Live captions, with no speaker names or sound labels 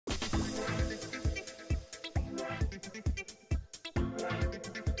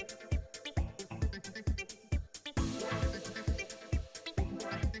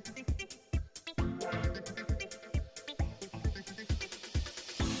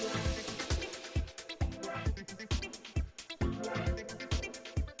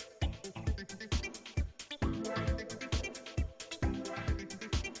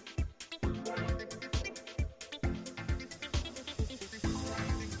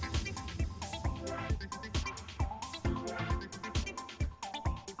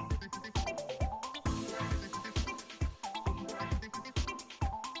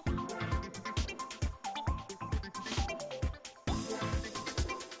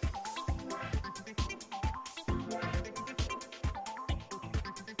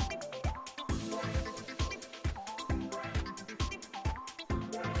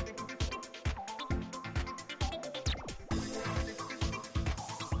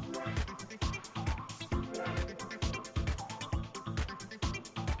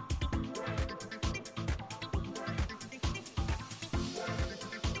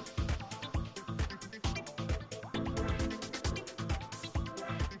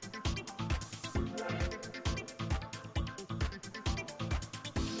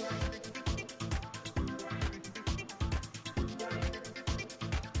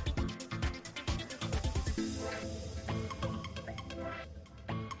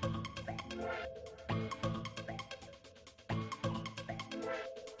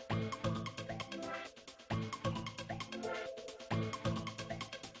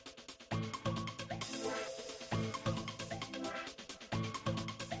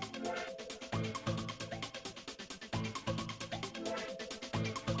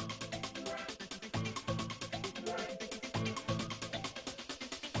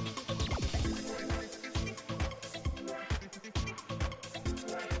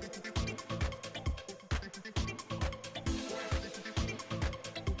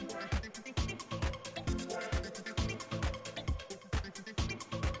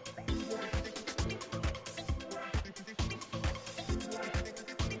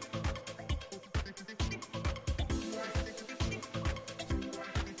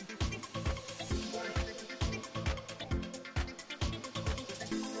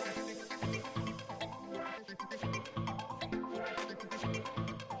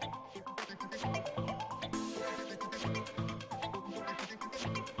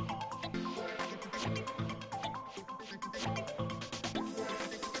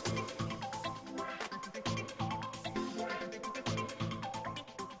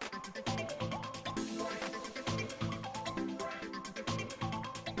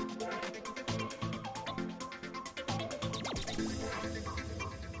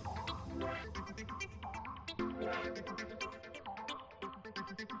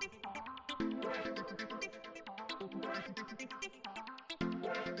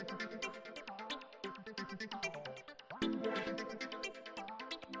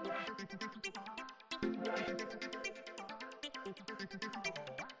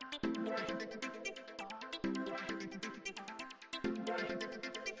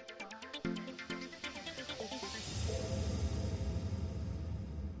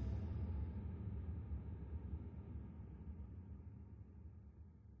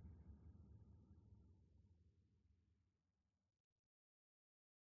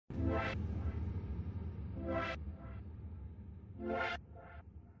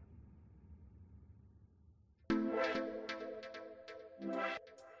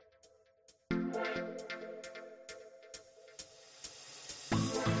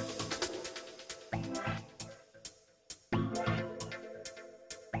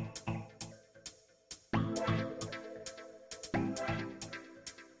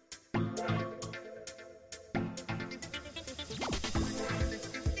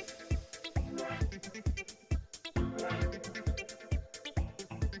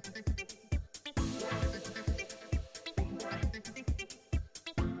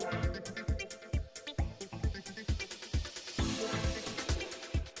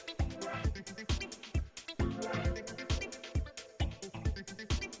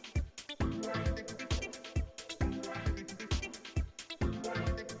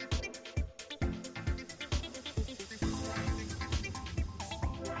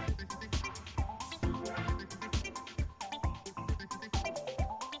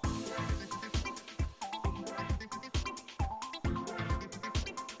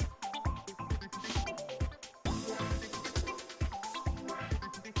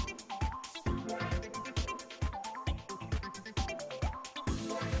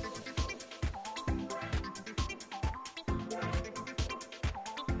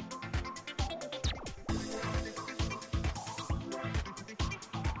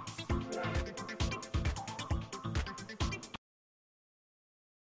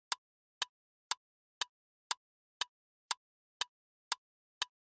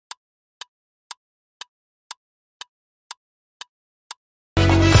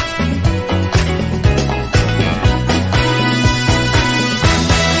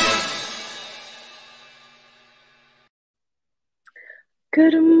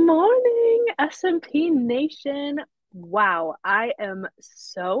Good morning, SMP Nation. Wow, I am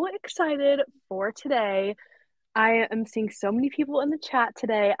so excited for today. I am seeing so many people in the chat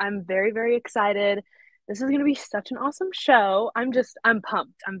today. I'm very, very excited. This is going to be such an awesome show. I'm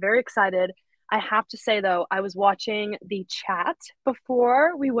pumped. I'm very excited. I have to say, though, I was watching the chat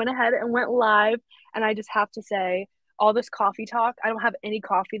before we went ahead and went live, and I just have to say, all this coffee talk, I don't have any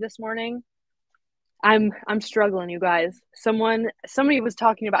coffee this morning. I'm struggling, you guys. Somebody was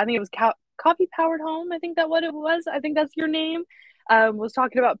talking about, I think it was Coffee Powered Home. I think that's what it was. I think that's your name. Was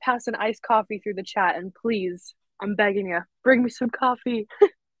talking about passing iced coffee through the chat, and please, I'm begging you, bring me some coffee.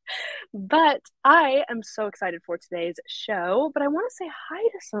 But I am so excited for today's show. But I want to say hi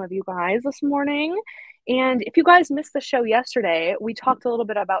to some of you guys this morning. And if you guys missed the show yesterday, we talked a little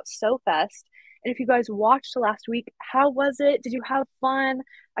bit about SewFest. And if you guys watched last week, how was it? Did you have fun?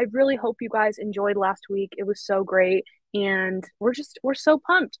 I really hope you guys enjoyed last week. It was so great. And we're so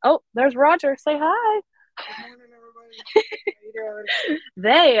pumped. Oh, there's Roger. Say hi. Good morning, everybody. How you doing?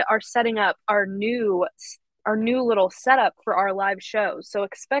 They are setting up our new little setup for our live shows. So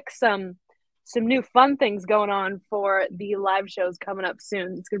expect some new fun things going on for the live shows coming up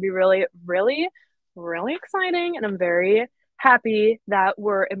soon. It's going to be really, really, really exciting. And I'm very happy that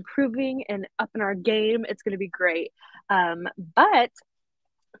we're improving and upping our game. It's going to be great. But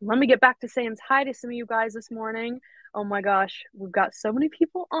let me get back to saying hi to some of you guys this morning. Oh my gosh, we've got so many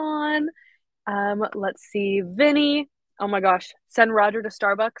people on. Let's see, Vinny. Oh my gosh, send Roger to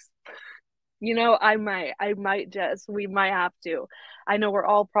Starbucks. You know, we might have to. I know we're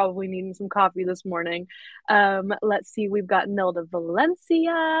all probably needing some coffee this morning. Let's see, we've got Nilda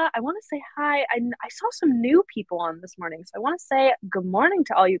Valencia. I want to say hi. I saw some new people on this morning, so I want to say good morning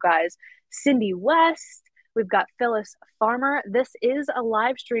to all you guys. Cindy West. We've got Phyllis Farmer. This is a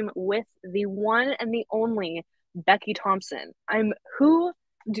live stream with the one and the only Becky Thompson. Do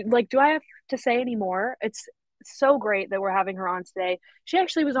I have to say any more? It's so great that we're having her on today. She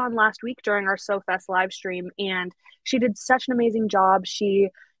actually was on last week during our SewFest live stream, and she did such an amazing job. She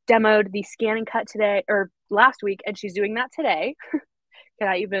demoed the ScanNCut today, or last week, and she's doing that today. Can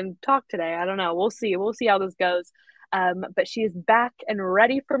I even talk today? I don't know. We'll see. We'll see how this goes. But she is back and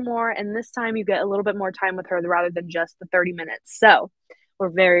ready for more, and this time you get a little bit more time with her rather than just the 30 minutes. So we're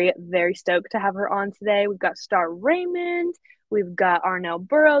very, very stoked to have her on today. We've got Star Raymond. We've got Arnell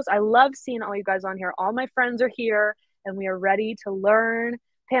Burrows. I love seeing all you guys on here. All my friends are here, and we are ready to learn.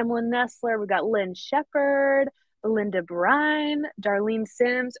 Pamela Nestler. We've got Lynn Shepard, Belinda Brine, Darlene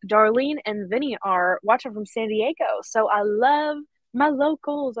Sims. Darlene and Vinny are watching from San Diego. So I love my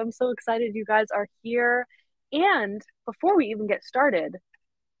locals. I'm so excited you guys are here. And before we even get started,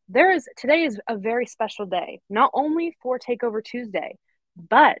 today is a very special day, not only for Takeover Tuesday,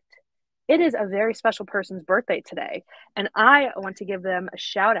 but it is a very special person's birthday today. And I want to give them a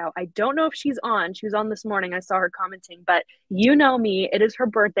shout out. I don't know if she's on. She was on this morning. I saw her commenting, but you know me, it is her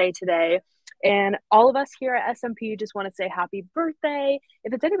birthday today. And all of us here at SMP just want to say happy birthday.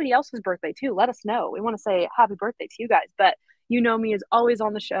 If it's anybody else's birthday too, let us know. We want to say happy birthday to you guys. But you know me is always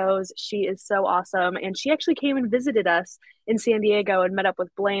on the shows. She is so awesome. And she actually came and visited us in San Diego and met up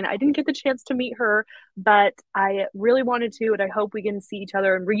with Blaine. I didn't get the chance to meet her, but I really wanted to. And I hope we can see each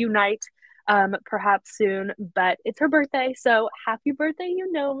other and reunite perhaps soon. But it's her birthday. So happy birthday,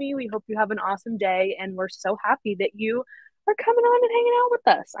 you know me. We hope you have an awesome day. And we're so happy that you are coming on and hanging out with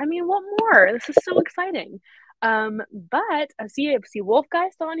us. I mean, what more? This is so exciting. But I see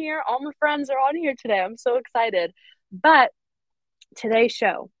Wolfgeist on here. All my friends are on here today. I'm so excited. But today's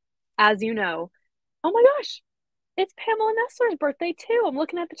show, as you know, oh my gosh, it's Pamela Nestler's birthday too. I'm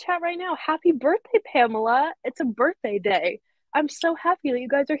looking at the chat right now. Happy birthday, Pamela. It's a birthday day. I'm so happy that you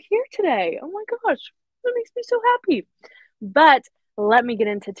guys are here today. Oh my gosh, that makes me so happy. But let me get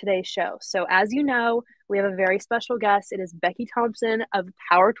into today's show. So as you know, we have a very special guest. It is Becky Thompson of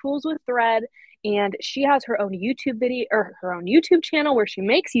Power Tools with Thread. And she has her own YouTube video or her own YouTube channel where she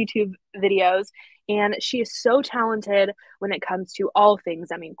makes YouTube videos. And she is so talented when it comes to all things.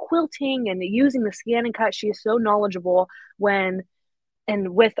 I mean, quilting and using the ScanNCut. She is so knowledgeable with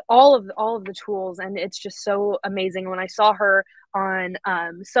all of the tools, and it's just so amazing. When I saw her on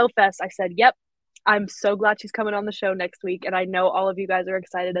SoFest, I said, "Yep, I'm so glad she's coming on the show next week." And I know all of you guys are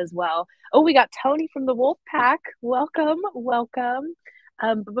excited as well. Oh, we got Tony from the Wolf Pack. Welcome, welcome.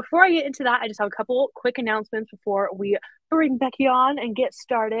 But before I get into that, I just have a couple quick announcements before we bring Becky on and get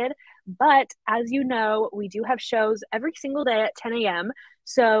started. But as you know, we do have shows every single day at 10 a.m.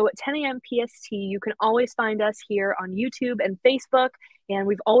 So 10 a.m. PST, you can always find us here on YouTube and Facebook. And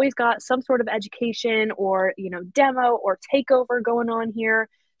we've always got some sort of education or, demo or takeover going on here.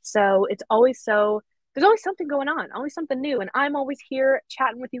 So there's always something going on, always something new. And I'm always here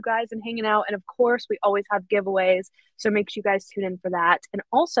chatting with you guys and hanging out. And of course, we always have giveaways. So make sure you guys tune in for that. And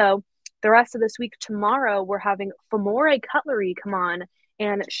also, the rest of this week, tomorrow, we're having Famore Cutlery come on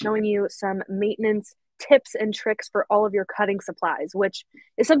and showing you some maintenance tips and tricks for all of your cutting supplies, which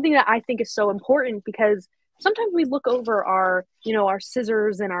is something that I think is so important because sometimes we look over our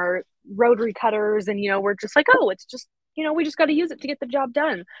scissors and our rotary cutters and, we're just like, oh, it's just, we just got to use it to get the job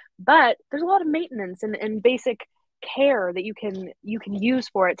done. But there's a lot of maintenance and basic care that you can use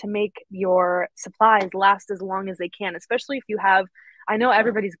for it to make your supplies last as long as they can, especially if you have, I know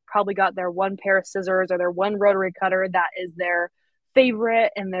everybody's probably got their one pair of scissors or their one rotary cutter that is their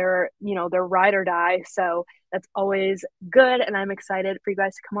favorite and their ride or die. So that's always good. And I'm excited for you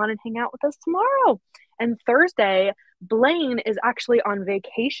guys to come on and hang out with us tomorrow. And Thursday, Blaine is actually on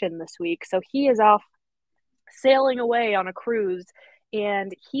vacation this week. So he is off sailing away on a cruise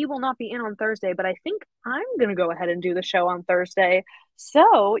and he will not be in on Thursday, but I think I'm going to go ahead and do the show on Thursday.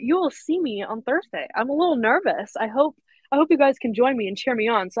 So you will see me on Thursday. I'm a little nervous. I hope you guys can join me and cheer me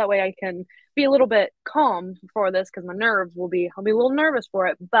on so that way I can be a little bit calm for this because I'll be a little nervous for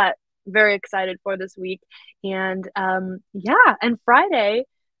it, but very excited for this week. And and Friday,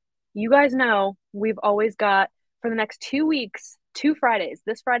 you guys know we've always got for the next 2 weeks, 2 Fridays,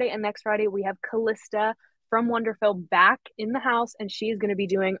 this Friday and next Friday, we have Callista from Wonderfield back in the house, and she's going to be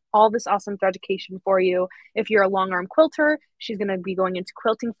doing all this awesome thread education for you. If you're a long arm quilter, she's going to be going into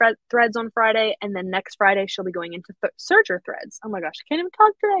quilting threads on Friday, and then next Friday she'll be going into serger threads. Oh my gosh, I can't even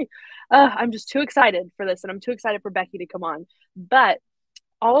talk today. I'm just too excited for this, and I'm too excited for Becky to come on. But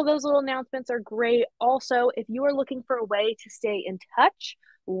all of those little announcements are great. Also, if you are looking for a way to stay in touch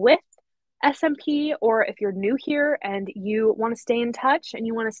with SMP, or if you're new here and you want to stay in touch and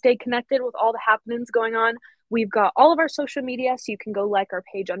you want to stay connected with all the happenings going on, we've got all of our social media. So you can go like our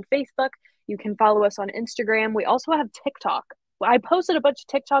page on Facebook. You can follow us on Instagram. We also have TikTok. I posted a bunch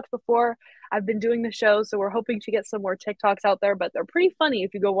of TikToks before I've been doing the show, so we're hoping to get some more TikToks out there, but they're pretty funny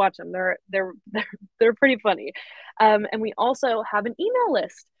if you go watch them. They're pretty funny. And we also have an email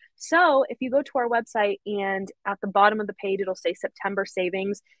list. So if you go to our website and at the bottom of the page, it'll say September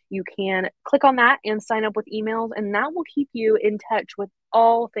savings. You can click on that and sign up with emails, and that will keep you in touch with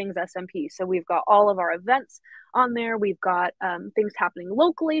all things SMP. So we've got all of our events on there. We've got things happening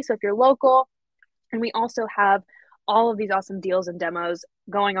locally. So if you're local, and we also have all of these awesome deals and demos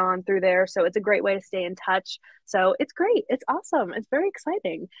going on through there. So it's a great way to stay in touch. So it's great. It's awesome. It's very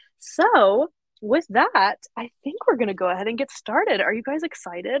exciting. So with that, I think we're going to go ahead and get started. Are you guys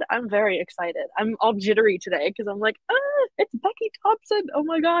excited? I'm very excited. I'm all jittery today because I'm like, it's Becky Thompson. Oh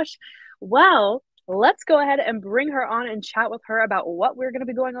my gosh. Well, let's go ahead and bring her on and chat with her about what we're going to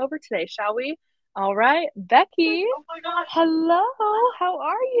be going over today, shall we? All right, Becky. Oh my gosh. Hello. How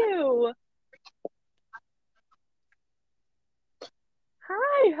are you?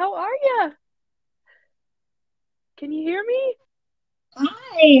 Hi, how are you? Can you hear me?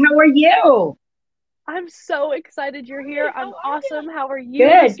 Hi, how are you? I'm so excited you're here. I'm awesome. How are you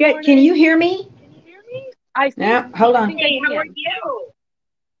Good, this good. morning? Can you hear me? I think, No, hold I on. think I How are can. you?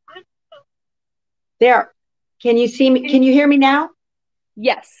 There. Can you see me? Can you hear me now?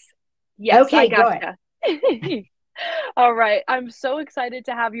 Yes. Yes, I Okay, good. gotcha. All right. I'm so excited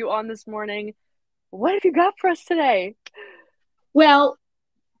to have you on this morning. What have you got for us today? Well,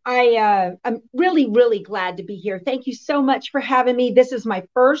 I'm really, really glad to be here. Thank you so much for having me. This is my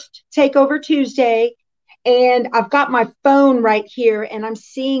first Takeover Tuesday, and I've got my phone right here, and I'm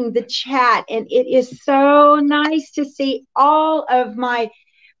seeing the chat, and it is so nice to see all of my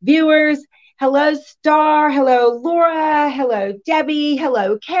viewers. Hello, Star. Hello, Laura. Hello, Debbie.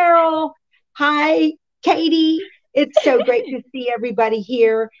 Hello, Carol. Hi, Katie. It's so great to see everybody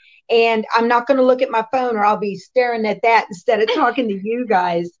here. And I'm not going to look at my phone or I'll be staring at that instead of talking to you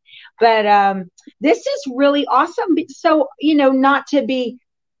guys. But this is really awesome. So, not to be,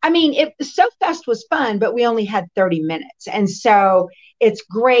 SoFest was fun, but we only had 30 minutes. And so it's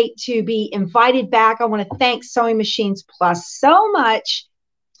great to be invited back. I want to thank Sewing Machines Plus so much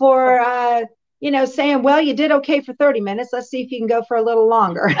for, saying, well, you did okay for 30 minutes. Let's see if you can go for a little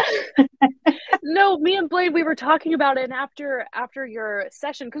longer. No, me and Blade, we were talking about it, and after your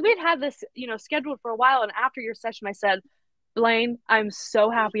session, because we had this, scheduled for a while, and after your session, I said, Blaine, I'm so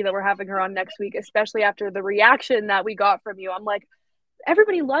happy that we're having her on next week, especially after the reaction that we got from you. I'm like,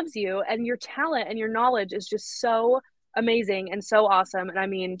 everybody loves you, and your talent and your knowledge is just so amazing and so awesome. And I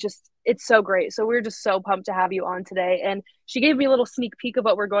mean, just it's so great. So we're just so pumped to have you on today. And she gave me a little sneak peek of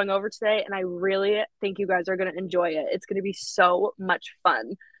what we're going over today, and I really think you guys are going to enjoy it. It's going to be so much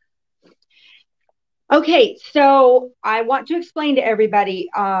fun. Okay, so I want to explain to everybody,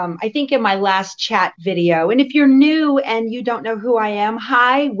 I think in my last chat video, and if you're new and you don't know who I am,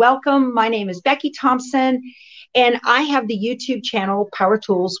 hi, welcome. My name is Becky Thompson, and I have the YouTube channel Power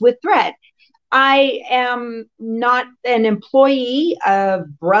Tools with Thread. I am not an employee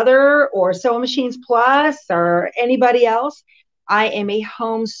of Brother or Sewing Machines Plus or anybody else. I am a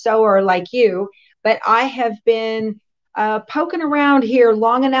home sewer like you, but I have been poking around here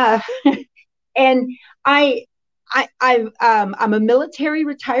long enough. And I'm a military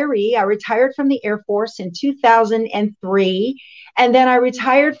retiree. I retired from the Air Force in 2003, and then I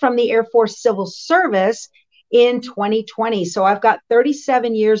retired from the Air Force Civil Service in 2020. So I've got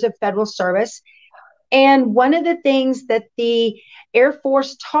 37 years of federal service. And one of the things that the Air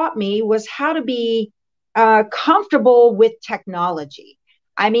Force taught me was how to be comfortable with technology.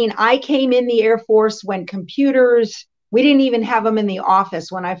 I mean, I came in the Air Force when computers, we didn't even have them in the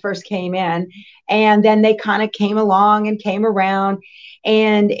office when I first came in. And then they kind of came along and came around.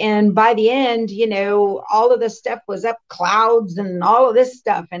 And by the end, all of this stuff was up clouds and all of this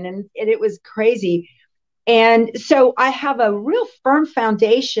stuff. And it was crazy. And so I have a real firm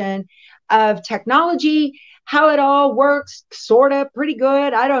foundation of technology, how it all works, sort of pretty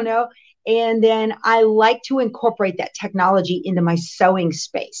good. I don't know. And then I like to incorporate that technology into my sewing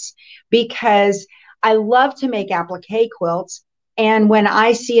space because I love to make applique quilts. And when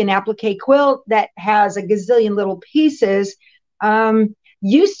I see an applique quilt that has a gazillion little pieces,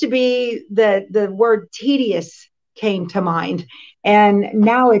 used to be the word tedious came to mind. And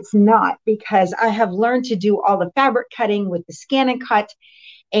now it's not, because I have learned to do all the fabric cutting with the ScanNCut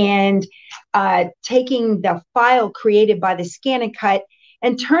and taking the file created by the ScanNCut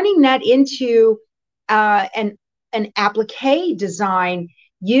and turning that into an applique design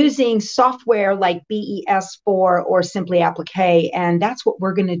using software like BES4 or Simply Applique. And that's what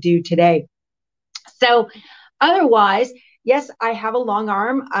we're going to do today. So otherwise, yes, I have a long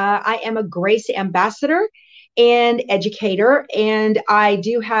arm. I am a Grace ambassador and educator, and I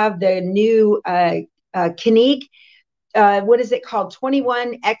do have the new Kanique, what is it called,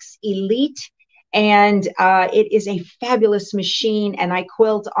 21X Elite, and it is a fabulous machine, and I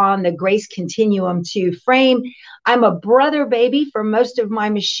quilt on the Grace Continuum 2 frame. I'm a Brother baby for most of my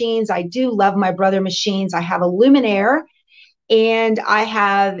machines. I do love my Brother machines. I have a Luminaire, and I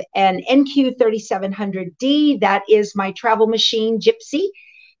have an NQ3700D. That is my travel machine, Gypsy.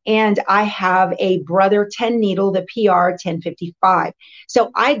 and I have a Brother 10 needle, the PR 1055.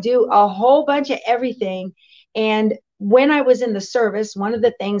 So I do a whole bunch of everything. And when I was in the service, one of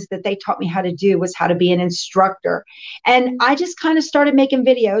the things that they taught me how to do was how to be an instructor. And I just kind of started making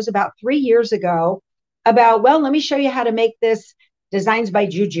videos about 3 years ago about, well, let me show you how to make this Designs by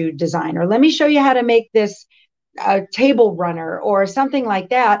Juju design, or let me show you how to make this table runner or something like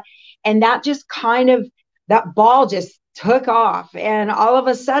that. And that just kind of, that ball just took off. And all of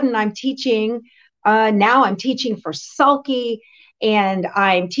a sudden I'm teaching, now I'm teaching for Sulky, and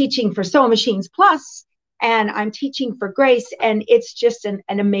I'm teaching for Sewing Machines Plus, and I'm teaching for Grace. And it's just an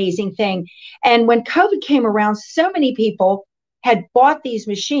amazing thing. And when COVID came around, so many people had bought these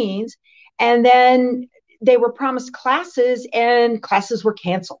machines, and then they were promised classes and classes were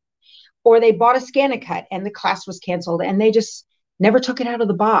canceled. Or they bought a ScanNCut and the class was canceled, and they just never took it out of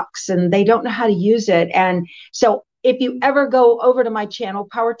the box, and they don't know how to use it. And so if you ever go over to my channel,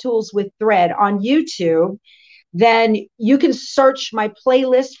 Power Tools with Thread on YouTube, then you can search my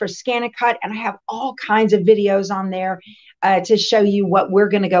playlist for ScanNCut, and I have all kinds of videos on there to show you what we're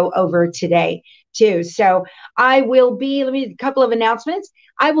going to go over today too. So I will be, let me, a couple of announcements.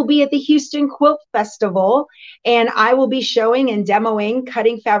 I will be at the Houston Quilt Festival, and I will be showing and demoing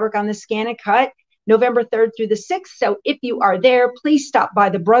cutting fabric on the ScanNCut November 3rd through the 6th. So if you are there, please stop by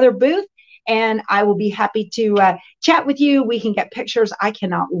the Brother booth, and I will be happy to chat with you. We can get pictures. I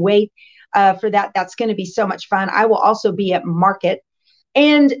cannot wait for that. That's going to be so much fun. I will also be at Market.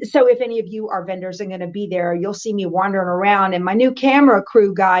 And so if any of you are vendors are going to be there, you'll see me wandering around. And my new camera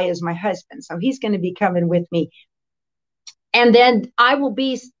crew guy is my husband, so he's going to be coming with me. And then I will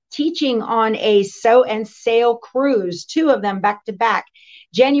be teaching on a sew and sail cruise, 2 of them back to back,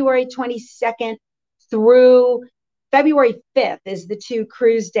 January 22nd through February 5th is the 2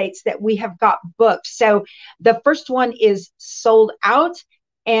 cruise dates that we have got booked. So the first one is sold out.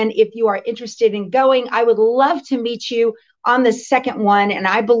 And if you are interested in going, I would love to meet you on the second one. And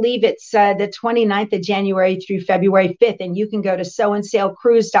I believe it's the 29th of January through February 5th. And you can go to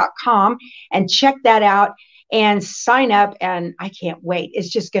SewingMachinesPlus.com and check that out and sign up. And I can't wait. It's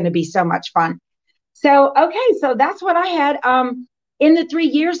just going to be so much fun. So, okay, so that's what I had. In the 3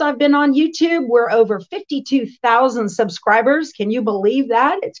 years I've been on YouTube, we're over 52,000 subscribers. Can you believe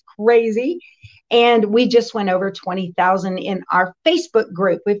that? It's crazy. And we just went over 20,000 in our Facebook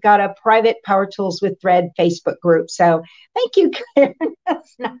group. We've got a private Power Tools with Thread Facebook group. So thank you, Karen.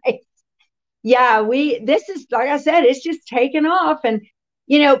 That's nice. Yeah, this is, like I said, it's just taken off. And,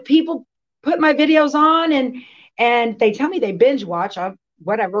 you know, people put my videos on and they tell me they binge watch.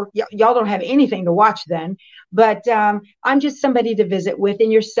 Whatever. Y'all don't have anything to watch then. But I'm just somebody to visit with in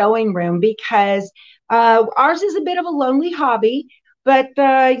your sewing room, because ours is a bit of a lonely hobby. But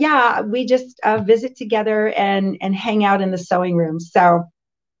yeah, we just visit together and hang out in the sewing room. So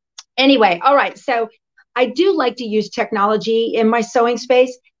anyway, all right. So I do like to use technology in my sewing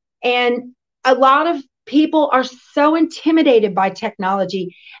space. And a lot of people are so intimidated by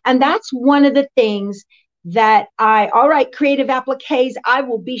technology. And that's one of the things that all right, Creative Appliques, I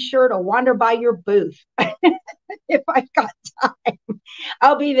will be sure to wander by your booth if I've got time.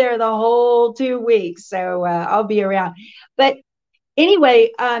 I'll be there the whole 2 weeks. So I'll be around. But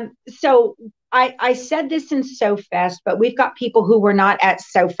anyway, so I said this in SewFest, but we've got people who were not at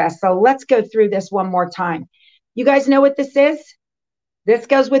SewFest. So let's go through this one more time. You guys know what this is? This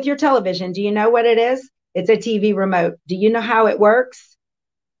goes with your television. Do you know what it is? It's a TV remote. Do you know how it works?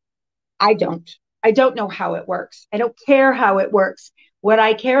 I don't. I don't know how it works. I don't care how it works. What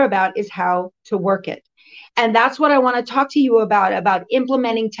I care about is how to work it. And that's what I want to talk to you about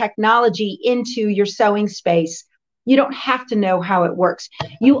implementing technology into your sewing space. You don't have to know how it works.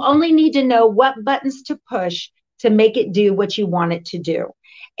 You only need to know what buttons to push to make it do what you want it to do.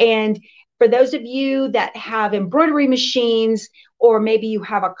 And for those of you that have embroidery machines, or maybe you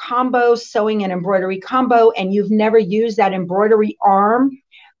have a combo, sewing and embroidery combo, and you've never used that embroidery arm,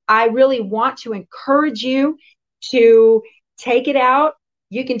 I really want to encourage you to take it out.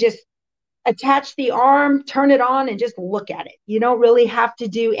 You can just attach the arm, turn it on, and just look at it. You don't really have to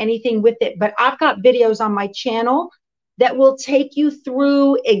do anything with it. But I've got videos on my channel that will take you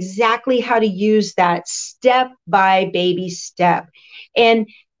through exactly how to use that step by baby step. And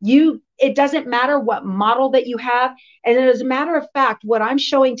it doesn't matter what model that you have. And as a matter of fact, what I'm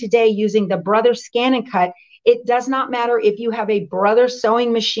showing today using the Brother ScanNCut, it does not matter if you have a Brother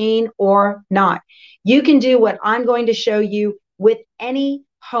sewing machine or not. You can do what I'm going to show you with any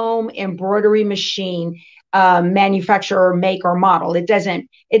home embroidery machine, manufacturer, make, or model. It doesn't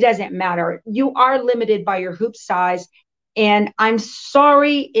matter. You are limited by your hoop size. And I'm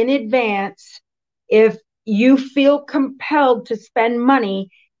sorry in advance if you feel compelled to spend money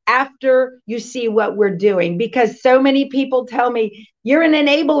after you see what we're doing, because so many people tell me, you're an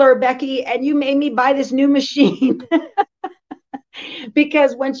enabler, Becky, and you made me buy this new machine.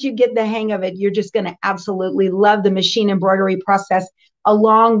 Because once you get the hang of it, you're just going to absolutely love the machine embroidery process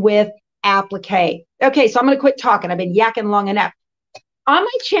along with applique. Okay, so I'm going to quit talking. I've been yakking long enough. On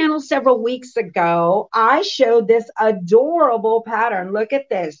my channel several weeks ago, I showed this adorable pattern. Look at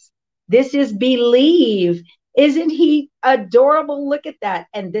this. This is Believe. Isn't he adorable? Look at that.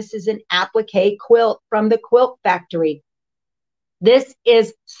 And this is an applique quilt from the Quilt Factory. This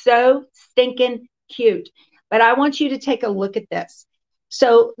is so stinking cute. But I want you to take a look at this.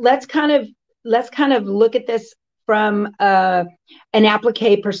 So let's kind of look at this from an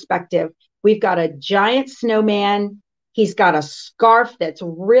applique perspective. We've got a giant snowman. He's got a scarf that's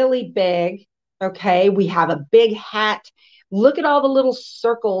really big. Okay, we have a big hat. Look at all the little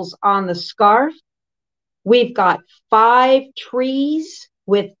circles on the scarf. We've got 5 trees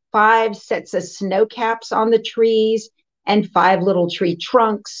with 5 sets of snow caps on the trees and 5 little tree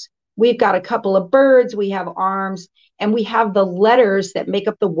trunks. We've got a couple of birds, we have arms, and we have the letters that make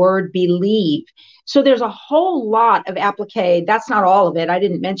up the word Believe. So there's a whole lot of applique. That's not all of it. I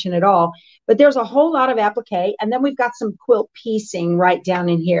didn't mention it all, but there's a whole lot of applique. And then we've got some quilt piecing right down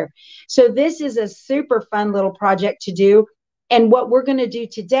in here. So this is a super fun little project to do. And what we're going to do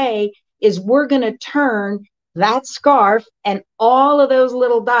today is we're going to turn that scarf and all of those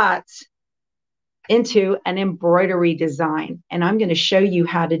little dots into an embroidery design. And I'm going to show you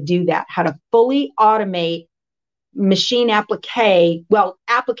how to do that, how to fully automate machine applique. Well,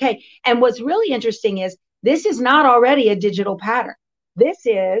 applique. And what's really interesting is this is not already a digital pattern. This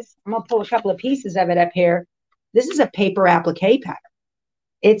is, I'm going to pull a couple of pieces of it up here. This is a paper applique pattern.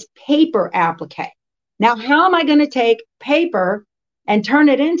 It's paper applique. Now, how am I going to take paper and turn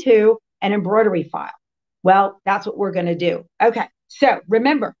it into an embroidery file? Well, that's what we're going to do. Okay. So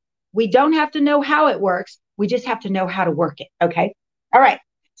remember, we don't have to know how it works. We just have to know how to work it. Okay. All right.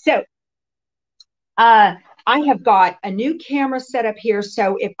 So I have got a new camera set up here.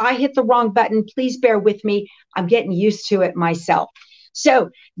 So if I hit the wrong button, please bear with me. I'm getting used to it myself. So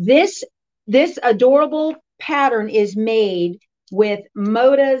this adorable pattern is made with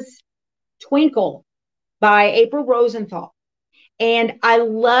Moda's Twinkle by April Rosenthal. And I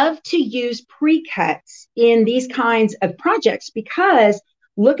love to use pre-cuts in these kinds of projects because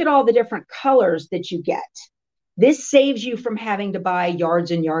look at all the different colors that you get. This saves you from having to buy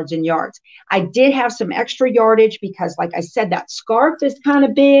yards and yards and yards. I did have some extra yardage because, like I said, that scarf is kind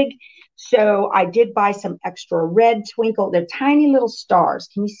of big. So I did buy some extra red twinkle. They're tiny little stars.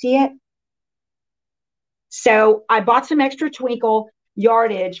 Can you see it? So I bought some extra twinkle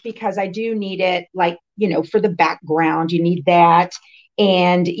yardage because I do need it, like, you know, for the background, you need that.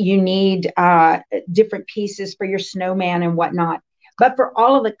 And you need different pieces for your snowman and whatnot. But for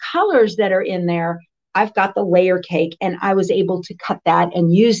all of the colors that are in there, I've got the layer cake and I was able to cut that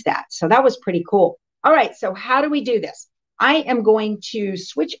and use that. So that was pretty cool. All right, so how do we do this? I am going to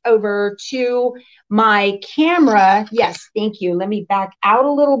switch over to my camera. Yes, thank you. Let me back out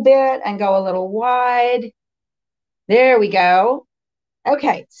a little bit and go a little wide. There we go.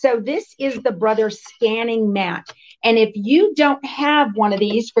 Okay, so this is the Brother scanning mat. And if you don't have one of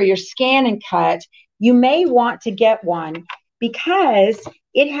these for your ScanNCut, you may want to get one because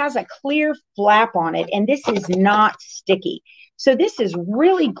it has a clear flap on it and this is not sticky. So this is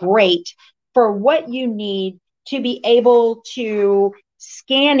really great for what you need to be able to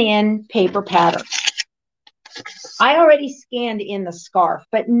scan in paper patterns. I already scanned in the scarf,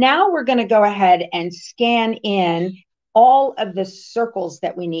 but now we're going to go ahead and scan in all of the circles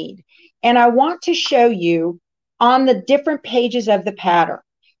that we need. And I want to show you on the different pages of the pattern.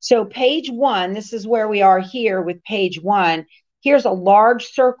 So page 1, this is where we are here with page 1. Here's a large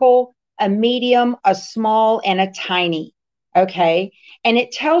circle, a medium, a small, and a tiny. Okay. And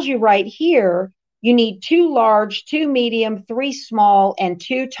it tells you right here, you need 2 large, 2 medium, 3 small, and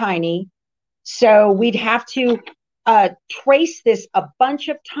 2 tiny. So we'd have to trace this a bunch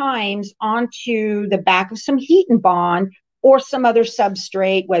of times onto the back of some heat and bond or some other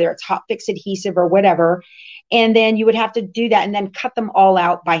substrate, whether it's hot fix adhesive or whatever. And then you would have to do that and then cut them all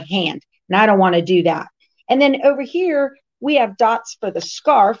out by hand. And I don't want to do that. And then over here, we have dots for the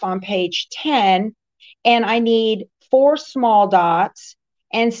scarf on page 10. And I need 4 small dots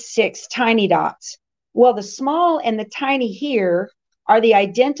and 6 tiny dots. Well, the small and the tiny here are the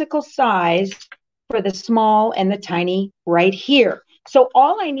identical size for the small and the tiny right here. So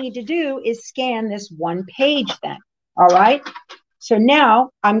all I need to do is scan this one page then. All right. So now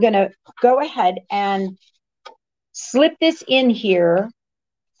I'm going to go ahead and slip this in here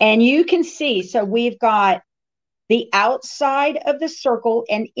and you can see, so we've got the outside of the circle,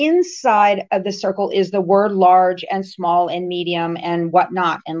 and inside of the circle is the word large and small and medium and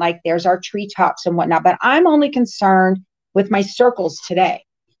whatnot. And like there's our treetops and whatnot. But I'm only concerned with my circles today.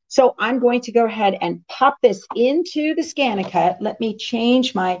 So I'm going to go ahead and pop this into the ScanNCut. Let me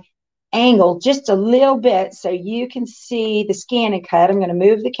change my angle just a little bit so you can see the ScanNCut. I'm going to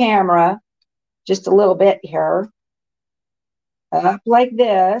move the camera just a little bit here. Up like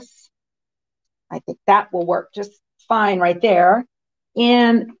this. I think that will work just fine right there.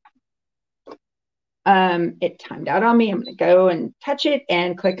 And it timed out on me. I'm going to go and touch it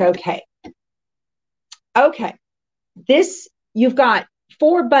and click OK. Okay. This, you've got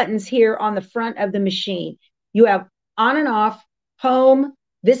 4 buttons here on the front of the machine. You have on and off, home.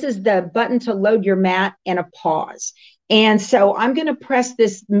 This is the button to load your mat, and a pause. And so I'm going to press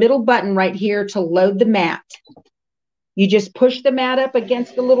this middle button right here to load the mat. You just push the mat up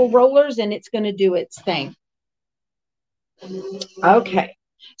against the little rollers and it's going to do its thing. Okay.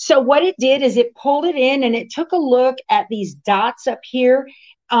 So what it did is it pulled it in and it took a look at these dots up here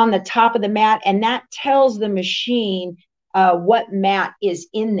on the top of the mat, and that tells the machine what mat is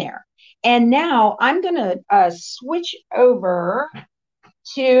in there. And now I'm going to switch over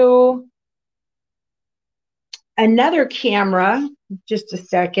to another camera. Just a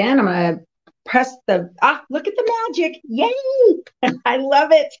second. I'm going to press the, look at the magic. Yay. I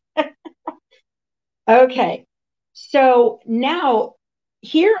love it. Okay. So now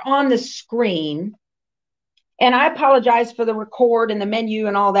here on the screen, and I apologize for the record and the menu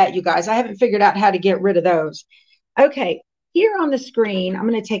and all that, you guys. I haven't figured out how to get rid of those. Okay. Here on the screen, I'm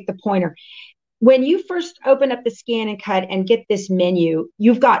going to take the pointer. When you first open up the ScanNCut and get this menu,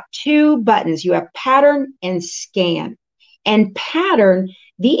 you've got 2 buttons. You have pattern and scan. And pattern,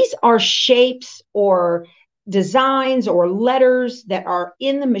 these are shapes or designs or letters that are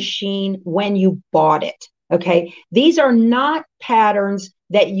in the machine when you bought it. Okay. These are not patterns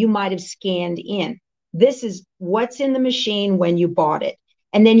that you might have scanned in. This is what's in the machine when you bought it.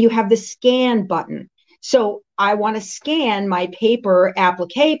 And then you have the scan button. So I want to scan my paper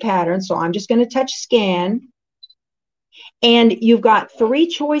applique pattern. So I'm just going to touch scan. And you've got 3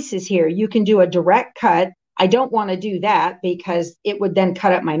 choices here. You can do a direct cut. I don't want to do that because it would then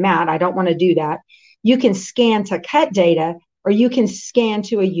cut up my mat. I don't want to do that. You can scan to cut data, or you can scan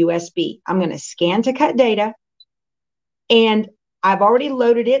to a USB. I'm going to scan to cut data. And I've already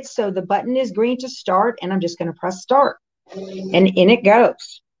loaded it. So the button is green to start, and I'm just going to press start. And in it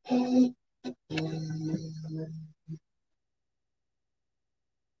goes.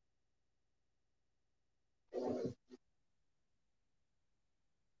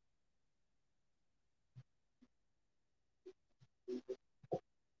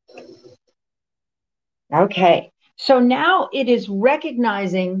 Okay, so now it is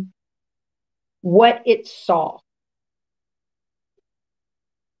recognizing what it saw.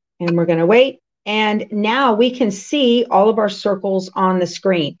 And we're going to wait. And now we can see all of our circles on the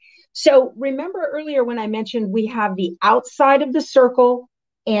screen. So remember earlier when I mentioned we have the outside of the circle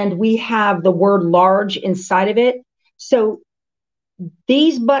and we have the word large inside of it. So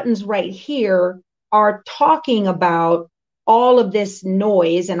these buttons right here are talking about all of this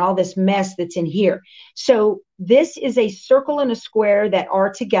noise and all this mess that's in here. So this is a circle and a square that are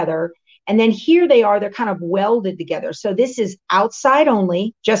together. And then here they are, they're kind of welded together. So this is outside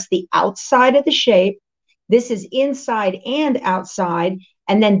only, just the outside of the shape. This is inside and outside.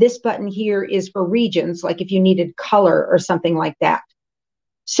 And then this button here is for regions, like if you needed color or something like that.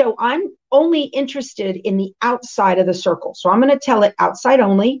 So I'm only interested in the outside of the circle. So I'm going to tell it outside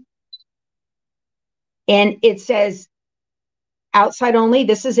only. And it says outside only.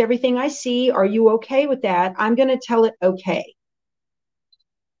 This is everything I see. Are you okay with that? I'm going to tell it okay.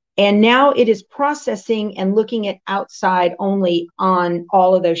 And now it is processing and looking at outside only on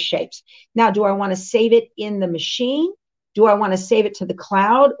all of those shapes. Now, do I want to save it in the machine? Do I want to save it to the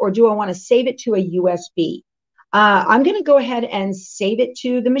cloud? Or do I want to save it to a USB? I'm going to go ahead and save it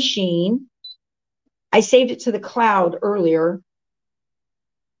to the machine. I saved it to the cloud earlier.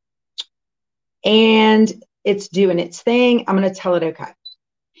 And it's doing its thing. I'm going to tell it okay.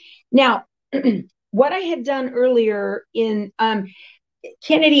 Now, what I had done earlier in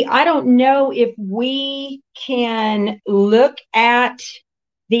Kennedy, I don't know if we can look at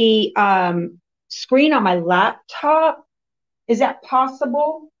the screen on my laptop. Is that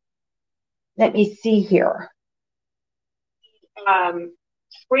possible? Let me see here.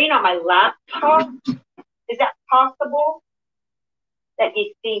 Screen on my laptop. Is that possible? Let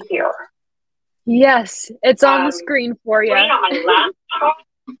me see here. Yes, it's on the screen for you. Screen on my laptop.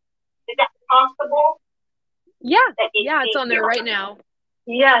 Is that possible? Yeah, it's on there right now.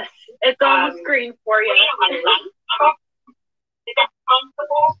 Yes, it's on the screen for you.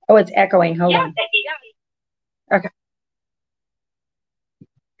 Oh, it's echoing. Hold on. Okay.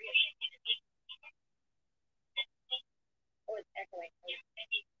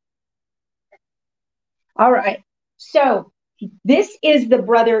 All right. So this is the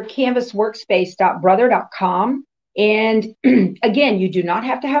Brother canvasworkspace.brother.com. And again, you do not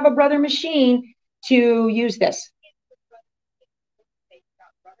have to have a Brother machine to use this.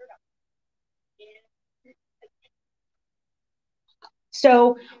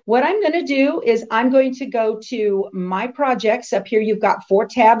 So what I'm going to do is I'm going to go to My Projects. Up here, you've got 4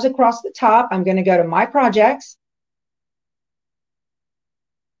 tabs across the top. I'm going to go to My Projects.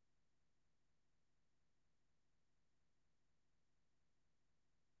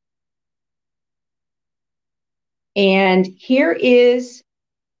 And here is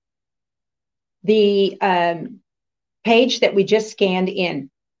the page that we just scanned in.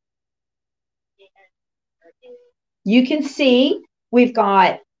 You can see we've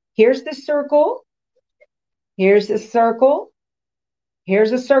got, here's the circle, here's the circle,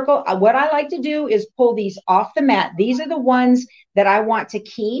 here's a circle. What I like to do is pull these off the mat. These are the ones that I want to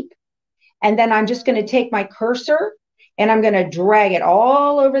keep. And then I'm just going to take my cursor and I'm going to drag it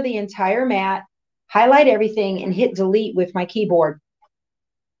all over the entire mat, highlight everything, and hit delete with my keyboard.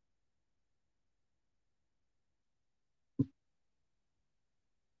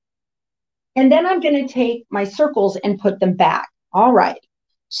 And then I'm going to take my circles and put them back. All right.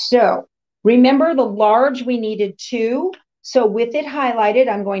 So remember the large, we needed 2. So with it highlighted,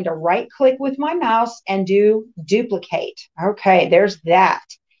 I'm going to right click with my mouse and do duplicate. Okay, there's that.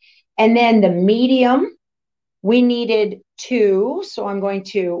 And then the medium, we needed 2. So I'm going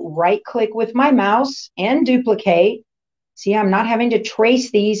to right click with my mouse and duplicate. See, I'm not having to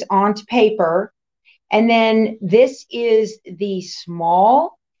trace these onto paper. And then this is the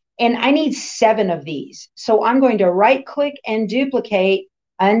small, and I need 7 of these. So I'm going to right click and duplicate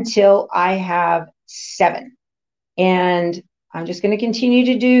until I have 7. And I'm just going to continue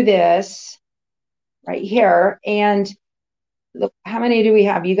to do this right here. And look, how many do we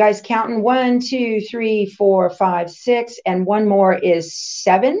have? You guys counting? 1, 2, 3, 4, 5, 6, and one more is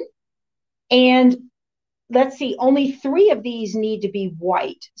 7. And let's see, only 3 of these need to be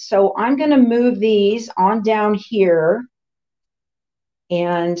white. So I'm going to move these on down here.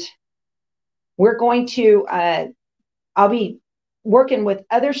 And we're going to, I'll be working with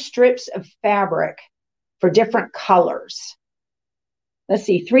other strips of fabric for different colors. Let's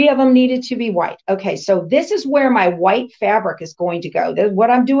see, 3 of them needed to be white. Okay, so this is where my white fabric is going to go. What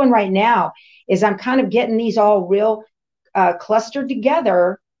I'm doing right now is I'm kind of getting these all real clustered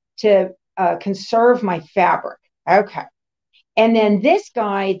together to conserve my fabric. Okay. And then this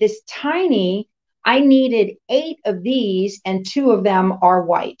guy, this tiny, I needed 8 of these and 2 of them are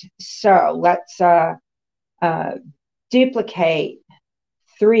white. So let's duplicate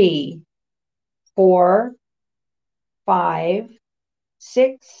 3, 4, 5,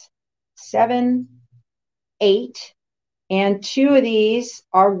 6, 7, 8, and 2 of these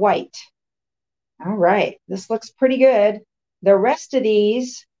are white. All right, this looks pretty good. The rest of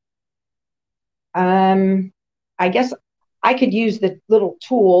these, I guess I could use the little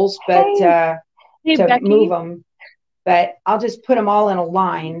tools, but to Becky, move them. But I'll just put them all in a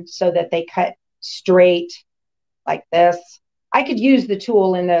line so that they cut straight like this. I could use the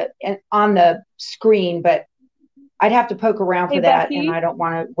tool on the screen, but I'd have to poke around for that, Becky. and I don't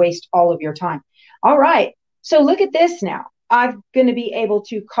want to waste all of your time. All right, so look at this now. I'm going to be able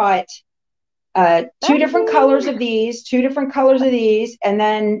to cut 2 different colors of these, 2 different colors of these, and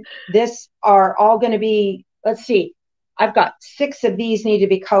then this are all going to be, let's see, I've got 6 of these need to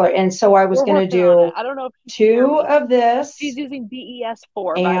be colored, and so I was going to do I don't know if 2 of this. She's using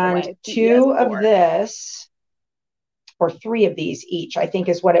BES4, and by the way. 2 of this, or 3 of these each, I think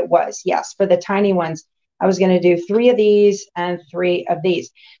is what it was. Yes, for the tiny ones, I was going to do 3 of these and 3 of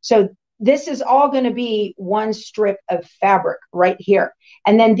these. So this is all going to be one strip of fabric right here.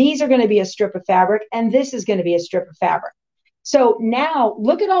 And then these are going to be a strip of fabric, and this is going to be a strip of fabric. So now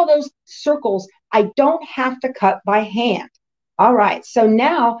look at all those circles. I don't have to cut by hand. All right, so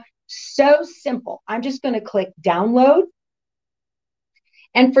now, so simple. I'm just going to click download.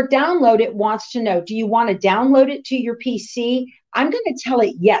 And for download, it wants to know, do you want to download it to your PC? I'm going to tell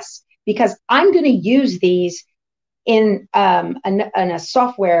it yes, because I'm going to use these in a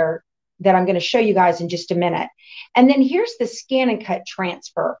software that I'm going to show you guys in just a minute. And then here's the ScanNCut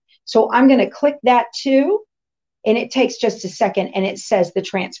transfer. So I'm going to click that too, and it takes just a second, and it says the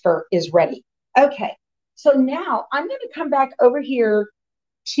transfer is ready. Okay, so now I'm going to come back over here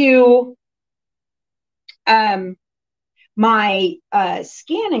to my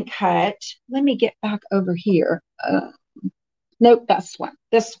ScanNCut. Let me get back over here. Nope, this one.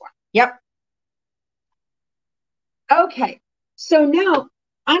 This one. Yep. Okay. So now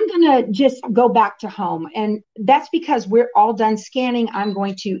I'm going to just go back to home. And that's because we're all done scanning. I'm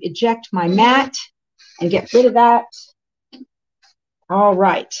going to eject my mat and get rid of that. All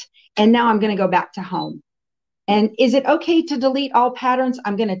right. And now I'm going to go back to home. And is it okay to delete all patterns?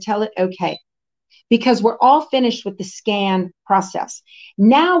 I'm going to tell it okay, because we're all finished with the scan process.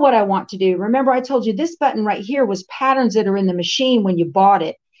 Now what I want to do, remember I told you this button right here was patterns that are in the machine when you bought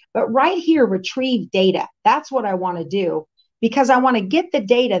it. But right here, retrieve data. That's what I want to do, because I want to get the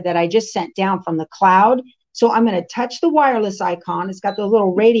data that I just sent down from the cloud. So I'm going to touch the wireless icon. It's got those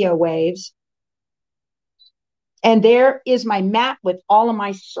little radio waves. And there is my map with all of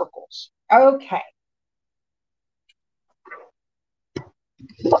my circles. Okay.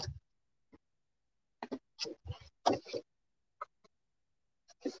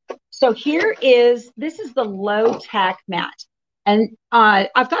 So this is the low tack mat. And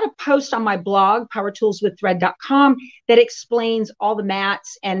I've got a post on my blog, powertoolswiththread.com, that explains all the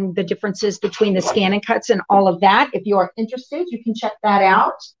mats and the differences between the ScanNCuts and all of that. If you are interested, you can check that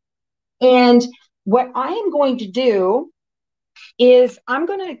out. And what I am going to do is I'm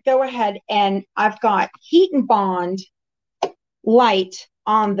going to go ahead and I've got heat and bond light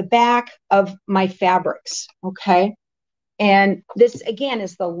on the back of my fabrics, okay? And this, again,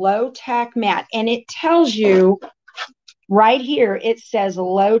 is the low tack mat. And it tells you right here, it says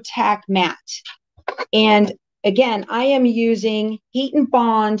low tack mat. And again, I am using heat and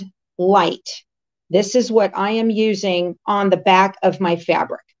bond light. This is what I am using on the back of my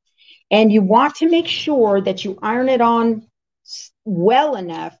fabric. And you want to make sure that you iron it on well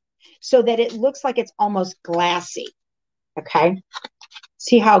enough so that it looks like it's almost glassy. Okay.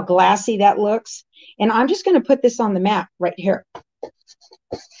 See how glassy that looks? And I'm just going to put this on the mat right here.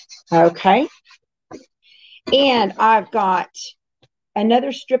 Okay. And I've got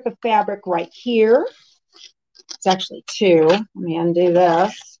another strip of fabric right here. It's actually two. Let me undo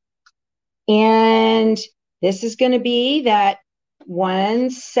this. And this is going to be that one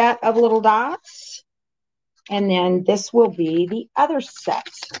set of little dots. And then this will be the other set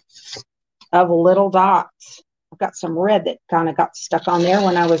of little dots. I've got some red that kind of got stuck on there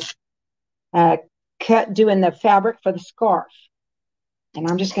when I was doing the fabric for the scarf. And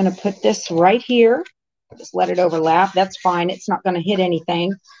I'm just going to put this right here. Just let it overlap. That's fine. It's not going to hit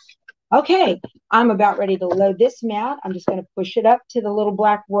anything. Okay, I'm about ready to load this mat. I'm just going to push it up to the little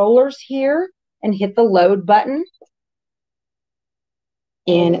black rollers here and hit the load button.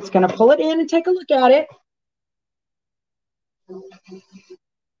 And it's going to pull it in and take a look at it.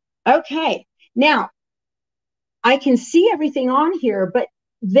 Okay, now I can see everything on here, but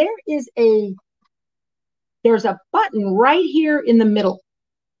there's a button right here in the middle.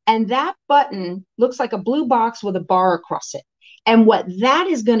 And that button looks like a blue box with a bar across it. And what that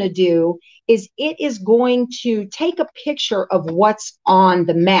is going to do is it is going to take a picture of what's on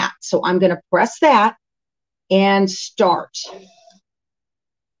the mat. So I'm going to press that and start.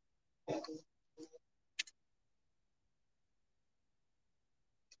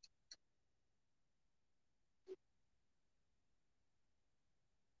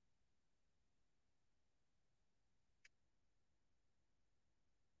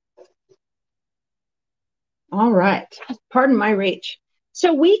 All right. Pardon my reach.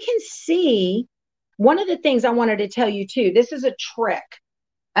 So we can see one of the things I wanted to tell you too. This is a trick.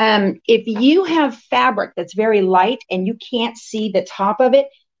 If you have fabric that's very light and you can't see the top of it,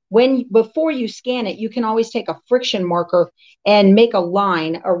 before you scan it, you can always take a friction marker and make a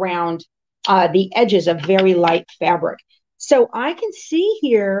line around the edges of very light fabric. So I can see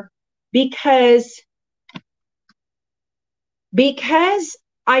here because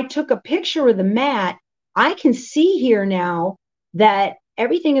I took a picture of the mat, I can see here now that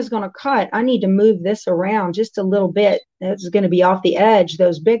everything is going to cut. I need to move this around just a little bit. This is going to be off the edge,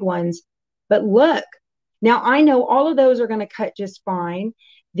 those big ones. But look, now I know all of those are going to cut just fine.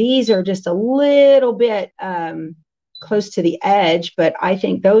 These are just a little bit close to the edge, but I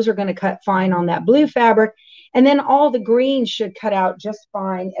think those are going to cut fine on that blue fabric. And then all the greens should cut out just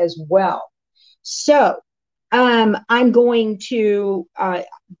fine as well. So I'm going to,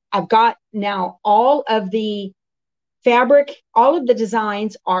 I've got now all of the fabric, all of the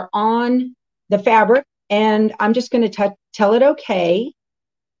designs are on the fabric, and I'm just going to tell it okay.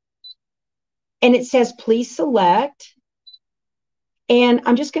 And it says, please select. And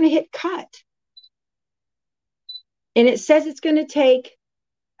I'm just going to hit cut. And it says it's going to take,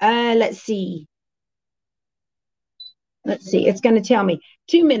 let's see, it's going to tell me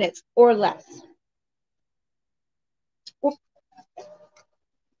 2 minutes or less.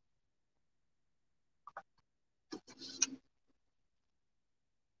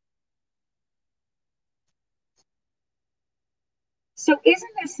 So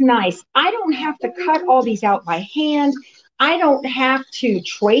isn't this nice? I don't have to cut all these out by hand. I don't have to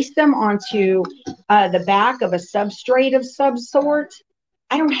trace them onto the back of a substrate of some sort.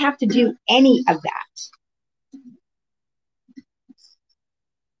 I don't have to do any of that.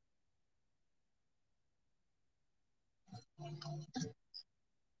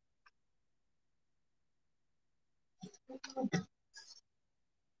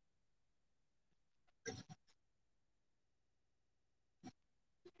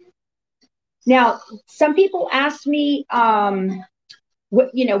 Now, some people ask me,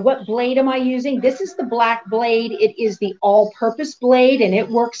 what blade am I using? This is the black blade. It is the all-purpose blade, and it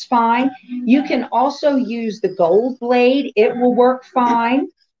works fine. You can also use the gold blade. It will work fine.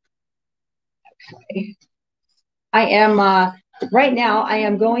 Okay. I am, right now, I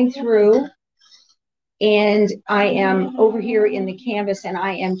am going through, and I am over here in the canvas, and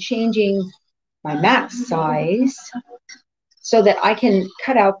I am changing my mat size so that I can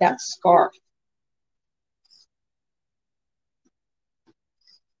cut out that scarf.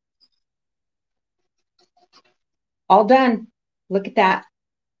 All done. Look at that.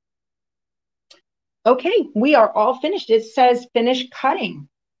 Okay, we are all finished. It says finish cutting.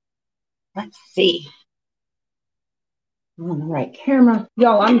 Let's see. On the right camera.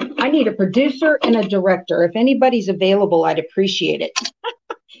 Y'all, I need a producer and a director. If anybody's available, I'd appreciate it.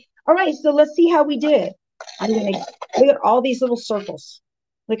 All right, so let's see how we did. I'm going to look at all these little circles.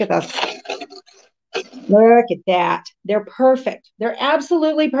 Look at this. Look at that. They're perfect. They're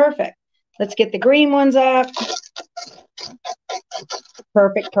absolutely perfect. Let's get the green ones up.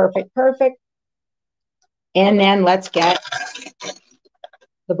 Perfect, perfect, perfect. And then let's get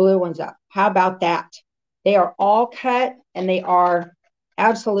the blue ones up. How about that? They are all cut and they are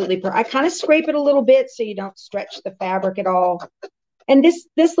absolutely perfect. I kind of scrape it a little bit so you don't stretch the fabric at all. And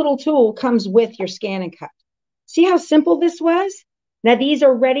this little tool comes with your ScanNCut. See how simple this was? Now these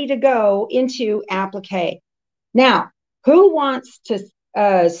are ready to go into applique. Now, who wants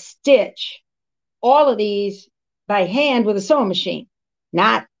to stitch all of these by hand with a sewing machine?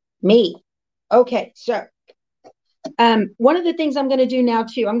 Not me. Okay, so one of the things I'm going to do now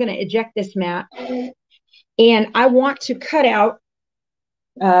too, I'm going to eject this mat, and I want to cut out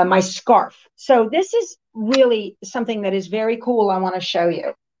my scarf. So this is really something that is very cool. I want to show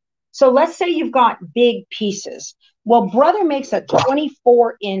you. So let's say you've got big pieces. Well, Brother makes a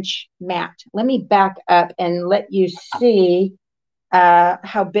 24-inch mat. Let me back up and let you see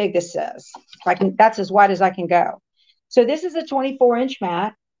how big this is. That's as wide as I can go. So this is a 24-inch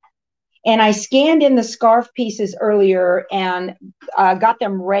mat. And I scanned in the scarf pieces earlier and got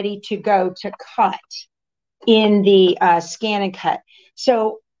them ready to go to cut in the ScanNCut.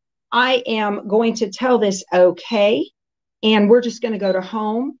 So I am going to tell this okay, and we're just going to go to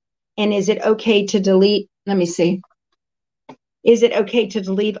home. And is it okay to delete? Let me see. Is it okay to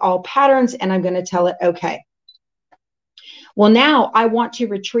delete all patterns? And I'm going to tell it okay. Well, now I want to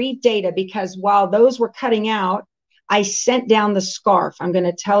retrieve data because while those were cutting out, I sent down the scarf. I'm going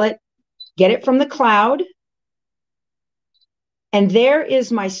to tell it, get it from the cloud. And there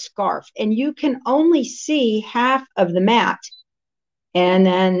is my scarf. And you can only see half of the mat. And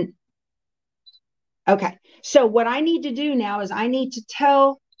then, okay. So what I need to do now is I need to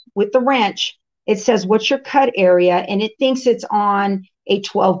tell with the wrench, it says, what's your cut area? And it thinks it's on a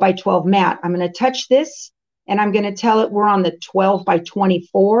 12 by 12 mat. I'm going to touch this and I'm going to tell it we're on the 12 by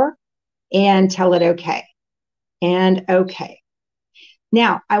 24 and tell it okay. And okay.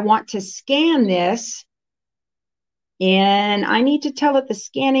 Now I want to scan this and I need to tell it the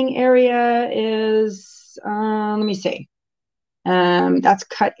scanning area is, let me see. That's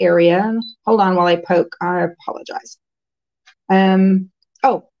cut area. Hold on while I poke. I apologize.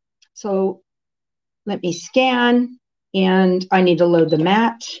 Oh, so let me scan and I need to load the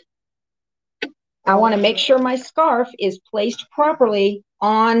mat. I want to make sure my scarf is placed properly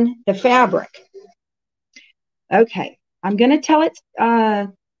on the fabric. Okay, I'm going to tell it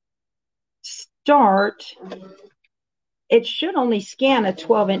start. It should only scan a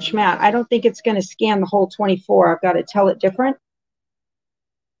 12-inch mat. I don't think it's going to scan the whole 24. I've got to tell it different.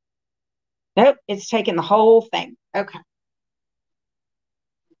 Nope, it's taking the whole thing. Okay.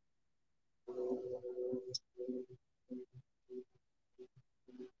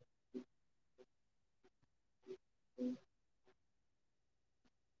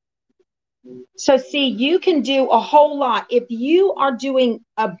 So see, you can do a whole lot. If you are doing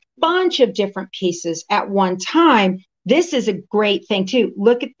a bunch of different pieces at one time, this is a great thing too.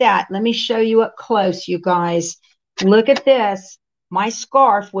 Look at that. Let me show you up close, you guys. Look at this. My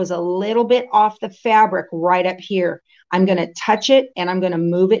scarf was a little bit off the fabric right up here. I'm going to touch it and I'm going to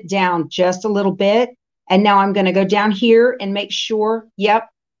move it down just a little bit. And now I'm going to go down here and make sure, yep,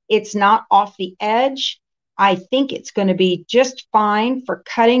 it's not off the edge. I think it's going to be just fine for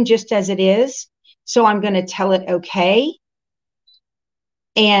cutting just as it is. So I'm going to tell it okay.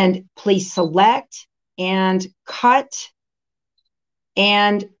 And please select and cut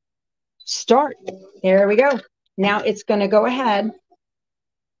and start. There we go. Now it's going to go ahead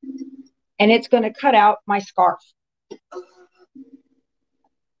and it's going to cut out my scarf.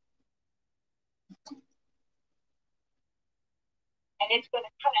 And it's going to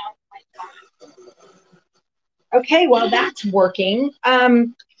cut out my scarf. Okay, well, that's working.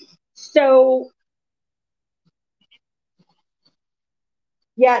 So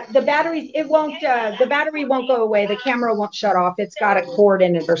yeah, the batteries, the battery won't go away. The camera won't shut off. It's got a cord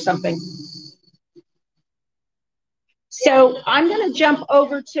in it or something. So I'm going to jump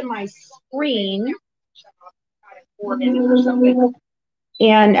over to my screen.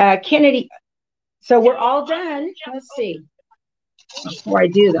 And Kennedy, so we're all done. Let's see. Before I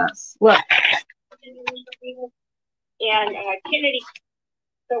do this, look. And Kennedy,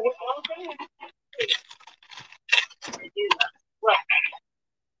 so we're all done. Before I do this, look.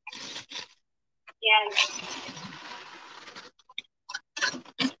 And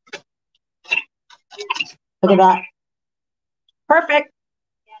look at that. Perfect.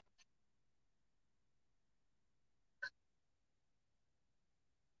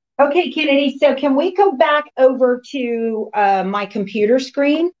 Okay, Kennedy, so can we go back over to my computer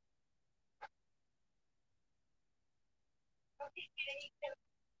screen?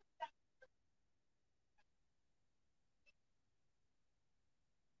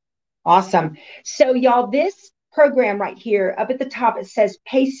 Awesome. So y'all, this program right here, up at the top, it says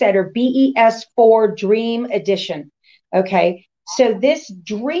Pacesetter BES4 Dream Edition. Okay, so this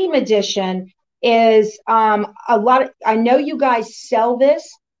Dream Edition is a lot of, I know you guys sell this.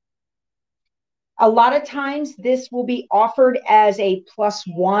 A lot of times this will be offered as a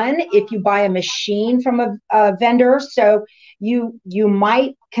 +1 if you buy a machine from a vendor. So you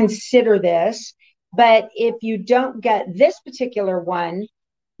might consider this, but if you don't get this particular one,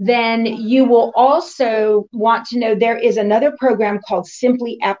 then you will also want to know there is another program called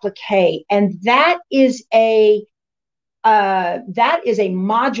Simply Applique, and that is a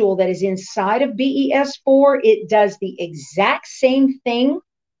module that is inside of BES4. It does the exact same thing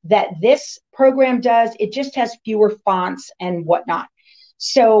that this program does. It just has fewer fonts and whatnot.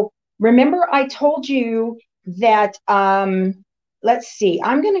 So remember I told you that, let's see,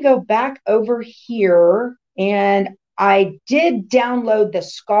 I'm going to go back over here, and I did download the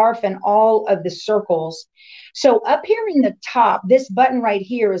scarf and all of the circles. So up here in the top, this button right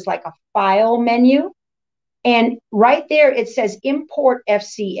here is like a file menu. And right there, it says import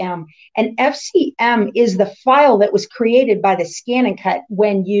FCM. And FCM is the file that was created by the ScanNCut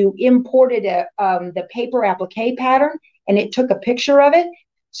when you imported the paper applique pattern, and it took a picture of it.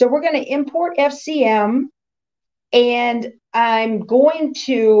 So we're going to import FCM, and I'm going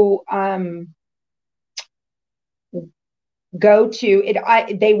to go to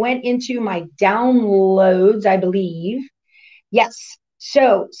it. They went into my downloads, I believe. Yes.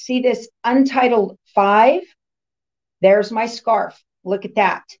 So see this Untitled 5? There's my scarf. Look at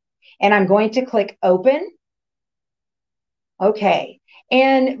that. And I'm going to click open. Okay.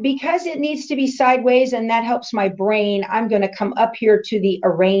 And because it needs to be sideways and that helps my brain, I'm going to come up here to the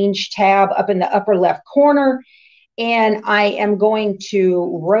Arrange tab up in the upper left corner. And I am going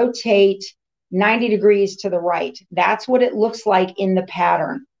to rotate 90 degrees to the right. That's what it looks like in the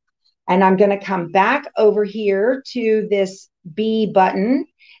pattern. And I'm going to come back over here to this B button.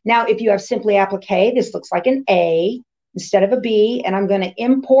 Now, if you have Simply Applique, this looks like an A instead of a B. And I'm going to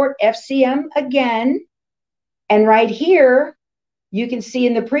import FCM again. And right here, you can see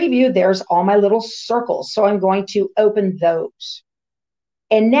in the preview, there's all my little circles. So I'm going to open those.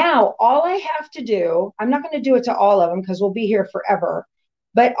 And now all I have to do, I'm not going to do it to all of them because we'll be here forever.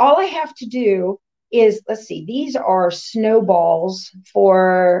 But all I have to do is, let's see, these are snowballs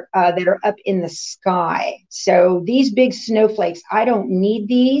for that are up in the sky. So these big snowflakes, I don't need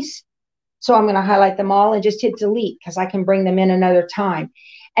these. So I'm going to highlight them all and just hit delete because I can bring them in another time.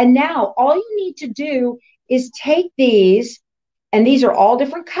 And now all you need to do is take these, and these are all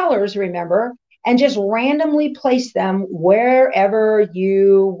different colors, remember, and just randomly place them wherever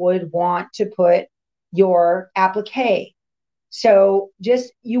you would want to put your applique. So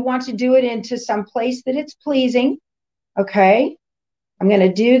just, you want to do it into some place that it's pleasing. Okay. I'm going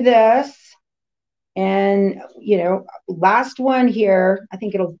to do this. And, you know, last one here, I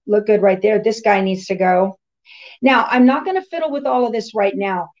think it'll look good right there. This guy needs to go. Now, I'm not going to fiddle with all of this right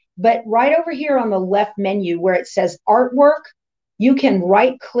now, but right over here on the left menu where it says artwork, you can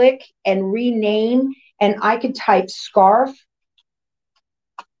right click and rename, and I could type scarf.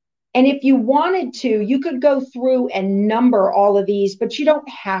 And if you wanted to, you could go through and number all of these, but you don't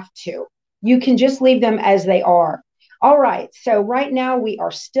have to. You can just leave them as they are. All right, so right now we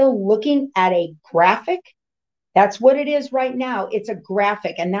are still looking at a graphic. That's what it is right now. It's a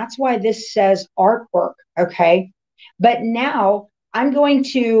graphic, and that's why this says artwork, okay? But now I'm going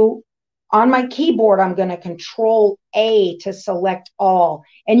to, on my keyboard, I'm going to Control A to select all.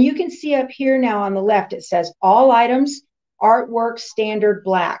 And you can see up here now on the left, it says all items, artwork, standard,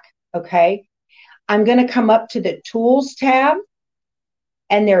 black, okay? I'm going to come up to the Tools tab,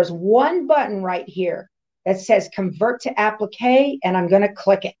 and there's one button right here that says Convert to Applique, and I'm going to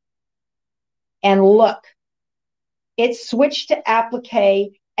click it. And look, it's switched to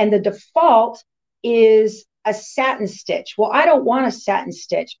applique, and the default is a satin stitch. Well, I don't want a satin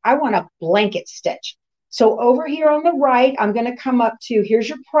stitch. I want a blanket stitch. So over here on the right, I'm going to come up to, here's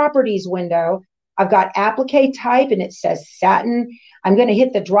your properties window. I've got applique type, and it says satin. I'm going to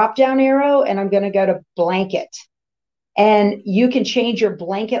hit the drop down arrow, and I'm going to go to blanket. And you can change your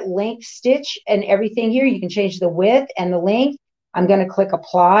blanket length stitch and everything here. You can change the width and the length. I'm going to click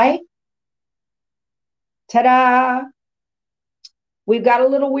apply. Ta-da! We've got a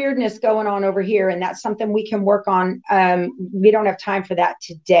little weirdness going on over here, and that's something we can work on. We don't have time for that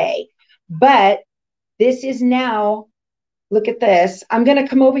today. But this is now, look at this. I'm going to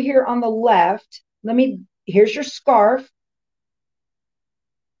come over here on the left. Here's your scarf.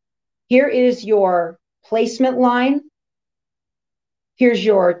 Here is your placement line. Here's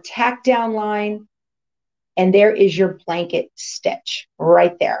your tack down line. And there is your blanket stitch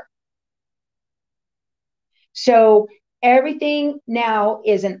right there. So everything now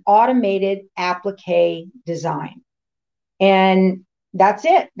is an automated applique design. And that's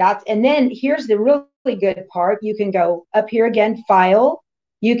it. And then here's the really good part. You can go up here again, File.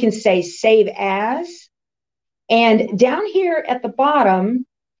 You can say Save As. And down here at the bottom,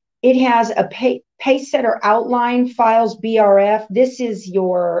 it has a paste setter outline files BRF. This is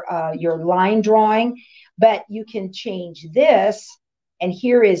your line drawing, but you can change this. And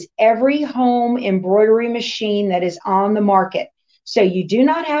here is every home embroidery machine that is on the market. So you do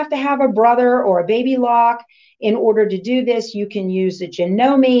not have to have a Brother or a Baby Lock in order to do this. You can use a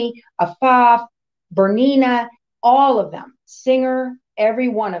Janome, a Pfaff, Bernina, all of them, Singer, every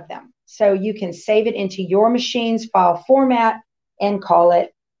one of them. So you can save it into your machine's file format and call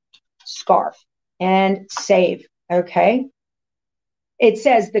it scarf and save. Okay. It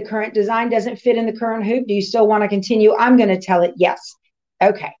says the current design doesn't fit in the current hoop. Do you still want to continue? I'm going to tell it yes.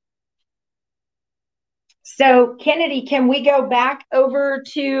 Okay. So Kennedy, can we go back over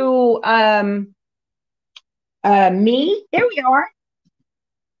to me? There we are.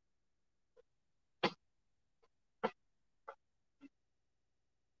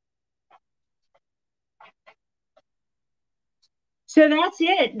 So that's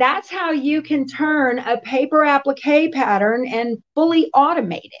it. That's how you can turn a paper applique pattern and fully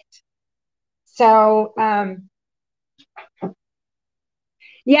automate it. So,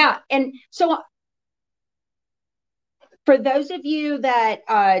 yeah. And so for those of you that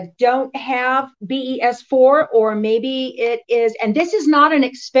don't have BES4, or maybe it is, and this is not an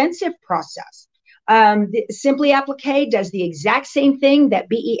expensive process. Simply Applique does the exact same thing that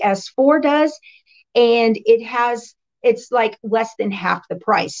BES4 does, and it's like less than half the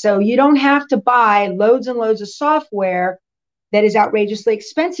price. So you don't have to buy loads and loads of software that is outrageously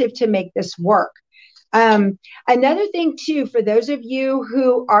expensive to make this work. Another thing too, for those of you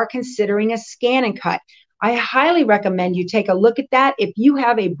who are considering a ScanNCut, I highly recommend you take a look at that if you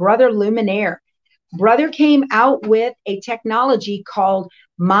have a Brother Luminaire. Brother came out with a technology called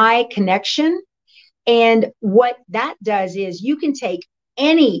My Connection. And what that does is you can take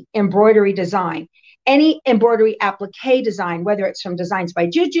any embroidery design, any embroidery applique design, whether it's from Designs by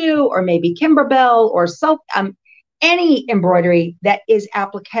Juju or maybe Kimberbell or any embroidery that is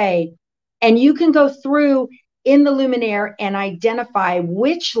applique. And you can go through in the Luminaire and identify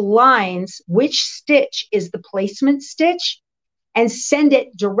which lines, which stitch is the placement stitch, and send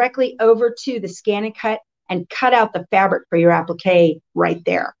it directly over to the ScanNCut and cut out the fabric for your applique right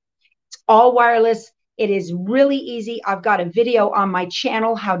there. It's all wireless. It is really easy. I've got a video on my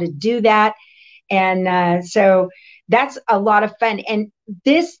channel how to do that. And so that's a lot of fun. And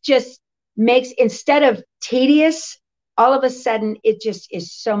this just makes, instead of tedious, all of a sudden, it just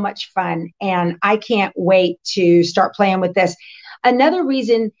is so much fun. And I can't wait to start playing with this. Another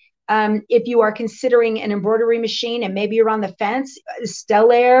reason, if you are considering an embroidery machine and maybe you're on the fence,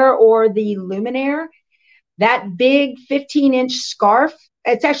 Stellaire or the Luminaire, that big 15-inch scarf,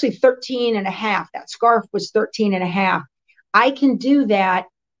 it's actually 13 and a half. That scarf was 13 and a half. I can do that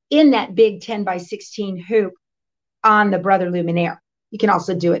in that big 10 by 16 hoop on the Brother Luminaire. You can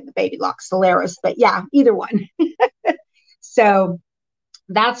also do it in the Baby Lock Solaris, but yeah, either one. So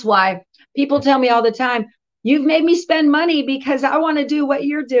that's why people tell me all the time, you've made me spend money because I want to do what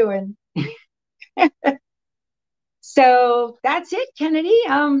you're doing. So that's it, Kennedy.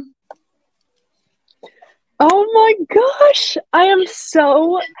 Oh my gosh, I am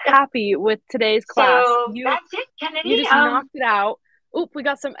so happy with today's class. So that's it, Kennedy. You just knocked it out. Oop, we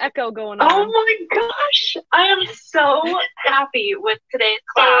got some echo going on. Oh my gosh, I am so happy with today's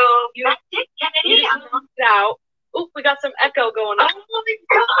class. So that's it, Kennedy. You just knocked it out. Oop, we got some echo going on. Oh my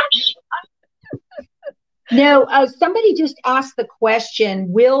gosh. No, somebody just asked the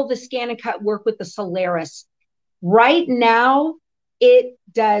question, will the ScanNCut work with the Solaris? Right now, it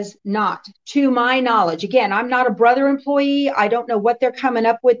does not, to my knowledge. Again, I'm not a Brother employee. I don't know what they're coming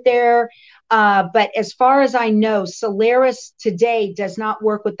up with there. But as far as I know, Solaris today does not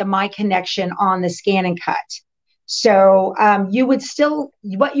work with the My Connection on the ScanNCut. So you would still,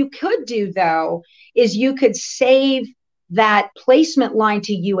 what you could do though, is you could save that placement line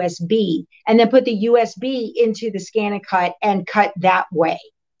to USB and then put the USB into the ScanNCut and cut that way.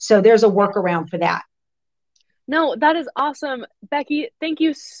 So there's a workaround for that. No, that is awesome. Becky, thank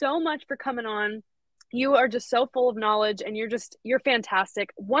you so much for coming on. You are just so full of knowledge and you're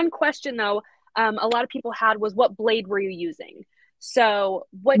fantastic. One question though, a lot of people had was what blade were you using? So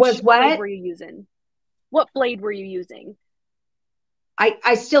blade were you using? What blade were you using?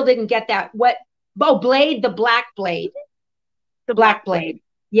 I still didn't get that. What? Oh, blade, the black blade. The black blade.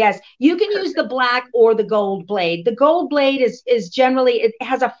 Yes, you can use the black or the gold blade. The gold blade is generally, it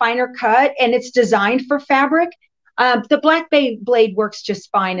has a finer cut and it's designed for fabric. The black blade works just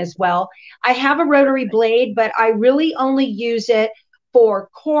fine as well. I have a rotary blade, but I really only use it for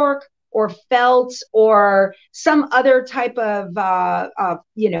cork or felt or some other type of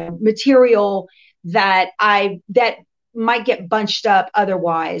material that might get bunched up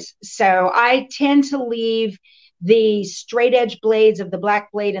otherwise. So I tend to leave the straight edge blades of the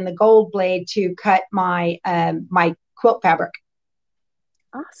black blade and the gold blade to cut my my quilt fabric.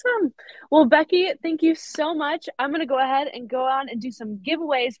 Awesome. Well, Becky, thank you so much. I'm going to go ahead and go on and do some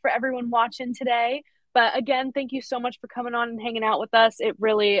giveaways for everyone watching today. But again, thank you so much for coming on and hanging out with us. It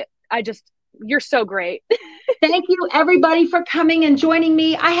really, you're so great. Thank you everybody for coming and joining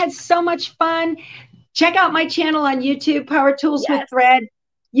me. I had so much fun. Check out my channel on YouTube, Power Tools with Thread.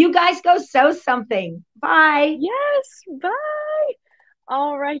 You guys go sew something. Bye. Yes, bye.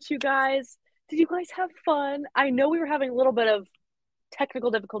 All right, you guys. Did you guys have fun? I know we were having a little bit of technical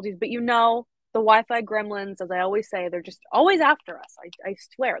difficulties, but the Wi-Fi gremlins, as I always say, they're just always after us. I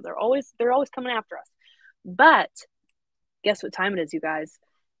swear, they're always coming after us. But guess what time it is, you guys?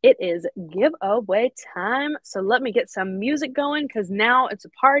 It is giveaway time. So let me get some music going because now it's a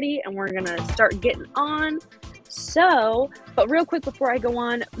party and we're going to start getting on. So, but real quick before I go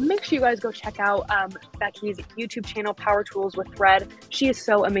on, make sure you guys go check out Becky's YouTube channel, Power Tools with Thread. She is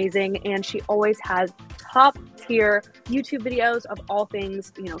so amazing and she always has top tier YouTube videos of all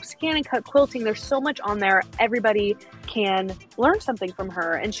things, ScanNCut, quilting. There's so much on there. Everybody can learn something from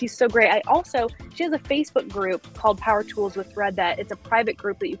her and she's so great. She has a Facebook group called Power Tools with Thread that it's a private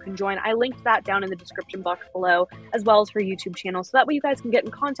group that you can join. I linked that down in the description box below, as well as her YouTube channel. So that way you guys can get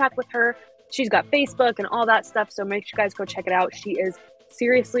in contact with her. She's got Facebook and all that stuff. So make sure you guys go check it out. She is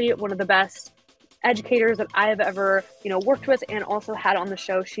seriously one of the best educators that I have ever, worked with and also had on the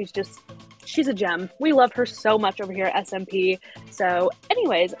show. She's a gem. We love her so much over here at SMP. So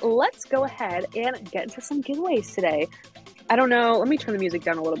anyways, let's go ahead and get into some giveaways today. I don't know. Let me turn the music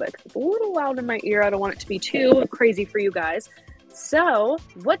down a little bit. It's a little loud in my ear. I don't want it to be too crazy for you guys. So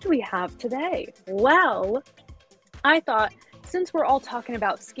what do we have today? Well, I thought since we're all talking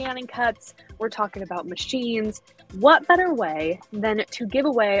about ScanNCuts, we're talking about machines, what better way than to give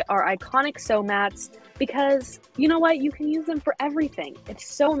away our iconic sew mats, because you know what? You can use them for everything. It's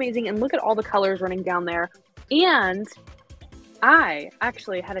so amazing. And look at all the colors running down there. And I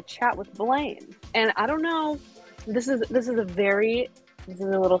actually had a chat with Blaine, and I don't know, this is a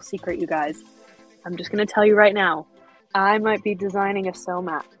little secret, you guys. I'm just going to tell you right now, I might be designing a sew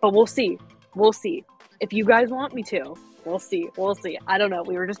mat, but we'll see. If you guys want me to. We'll see. I don't know.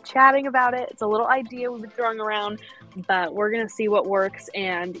 We were just chatting about it. It's a little idea we've been throwing around, but we're going to see what works.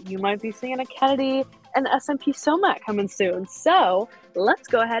 And you might be seeing a Kennedy and SMP sew mat coming soon. So let's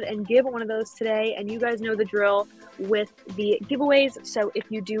go ahead and give one of those today. And you guys know the drill with the giveaways. So if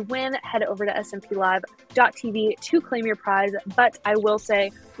you do win, head over to smplive.tv to claim your prize. But I will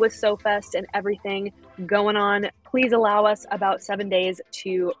say, with SewFest and everything going on, please allow us about 7 days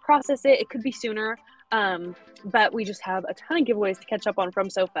to process it. It could be sooner. But we just have a ton of giveaways to catch up on from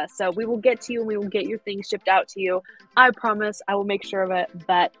SoFest. So we will get to you and we will get your things shipped out to you. I promise I will make sure of it.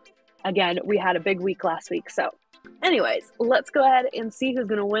 But again, we had a big week last week. So anyways, let's go ahead and see who's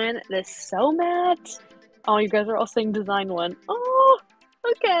going to win this SewMat. Oh, you guys are all saying design one. Oh,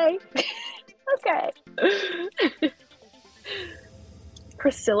 okay. Okay.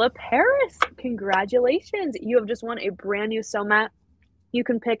 Priscilla Paris, congratulations. You have just won a brand new SewMat. You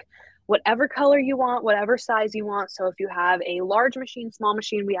can pick whatever color you want, whatever size you want. So if you have a large machine, small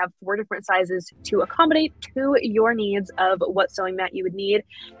machine, we have 4 different sizes to accommodate to your needs of what sewing mat you would need.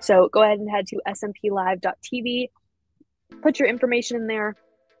 So go ahead and head to SMPlive.tv, put your information in there,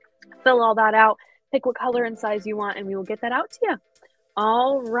 fill all that out, pick what color and size you want, and we will get that out to you.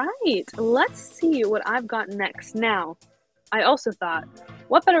 All right, let's see what I've got next. Now, I also thought,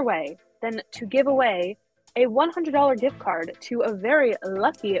 what better way than to give away a $100 gift card to a very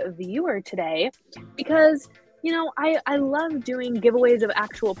lucky viewer today, because, you know, I love doing giveaways of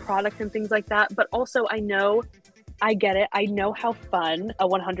actual product and things like that, but also I get it. I know how fun a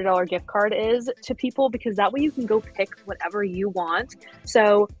 $100 gift card is to people, because that way you can go pick whatever you want.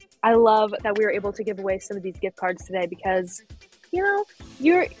 So I love that we were able to give away some of these gift cards today, because, you know,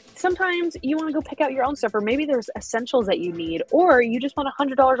 sometimes you want to go pick out your own stuff, or maybe there's essentials that you need, or you just want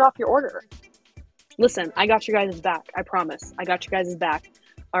 $100 off your order. Listen, I got you guys' back. I promise. I got you guys' back.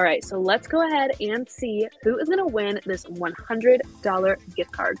 All right, so let's go ahead and see who is going to win this $100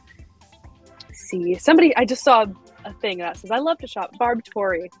 gift card. See, I just saw a thing that says, I love to shop. Barb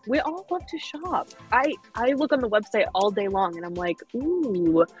Torrey. We all love to shop. I look on the website all day long and I'm like,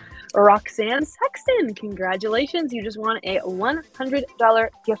 ooh, Roxanne Sexton, congratulations. You just won a $100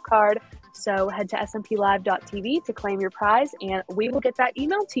 gift card. So head to SMPlive.tv to claim your prize, and we will get that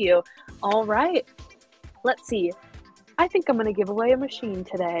emailed to you. All right, let's see. I think I'm going to give away a machine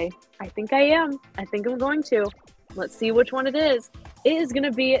today. I think I am. I think I'm going to. Let's see which one it is. It is going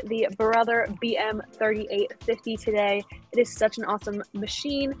to be the Brother BM3850 today. It is such an awesome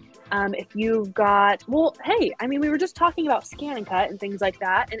machine. If you've got, well, hey, I mean, we were just talking about ScanNCut and things like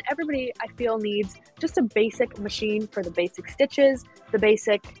that, and everybody, I feel, needs just a basic machine for the basic stitches, the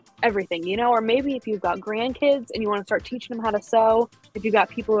basic everything, you know, or maybe if you've got grandkids and you want to start teaching them how to sew, if you've got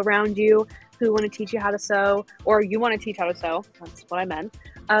people around you who want to teach you how to sew, or you want to teach how to sew, that's what I meant,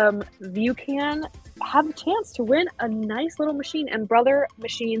 you can have a chance to win a nice little machine. And Brother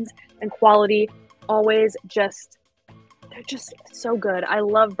machines and quality always they're just so good. I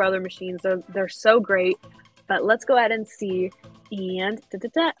love Brother machines. They're so great. But let's go ahead and see. And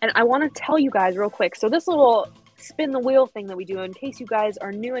I want to tell you guys real quick. So this little spin the wheel thing that we do, in case you guys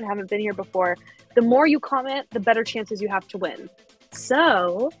are new and haven't been here before, the more you comment, the better chances you have to win.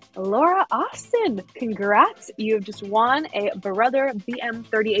 So, Laura Austin, congrats. You've just won a Brother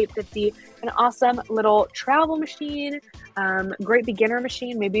BM3850, an awesome little travel machine, great beginner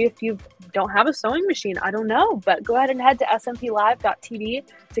machine. Maybe if you don't have a sewing machine, I don't know, but go ahead and head to smplive.tv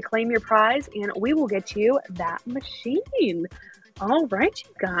to claim your prize, and we will get you that machine. All right,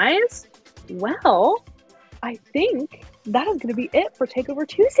 you guys. Well, I think that is going to be it for Takeover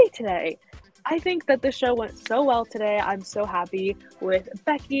Tuesday today. I think that the show went so well today. I'm so happy with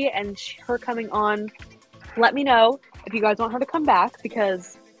Becky and her coming on. Let me know if you guys want her to come back,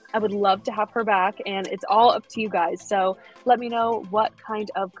 because I would love to have her back, and it's all up to you guys. So let me know what kind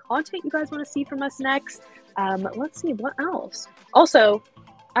of content you guys want to see from us next. Let's see, what else? Also,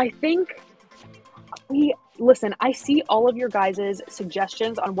 I think I see all of your guys'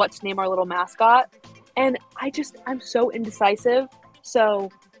 suggestions on what to name our little mascot. And I'm so indecisive.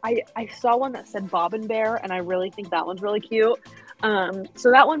 So I saw one that said Bob and Bear, and I really think that one's really cute.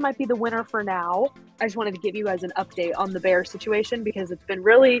 So that one might be the winner for now. I just wanted to give you guys an update on the bear situation, because it's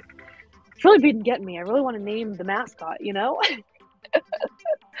really been getting me. I really want to name the mascot, you know?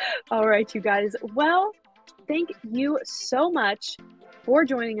 All right, you guys. Well, thank you so much for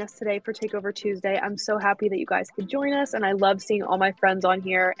joining us today for Takeover Tuesday. I'm so happy that you guys could join us, and I love seeing all my friends on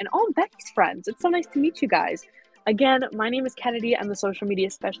here and all of Becky's friends. It's so nice to meet you guys. Again, my name is Kennedy. I'm the social media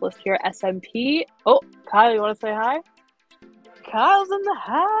specialist here at SMP. Oh, Kyle, you want to say hi? Kyle's in the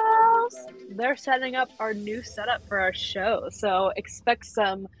house. They're setting up our new setup for our show, so expect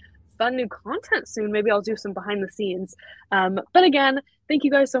some fun new content soon. Maybe I'll do some behind the scenes. But again, thank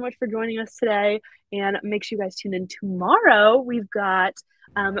you guys so much for joining us today, and make sure you guys tune in tomorrow. We've got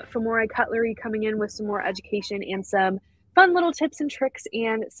Femora Cutlery coming in with some more education and some fun little tips and tricks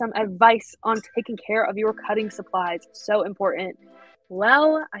and some advice on taking care of your cutting supplies. So important.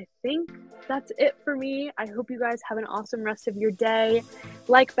 Well, I think that's it for me. I hope you guys have an awesome rest of your day.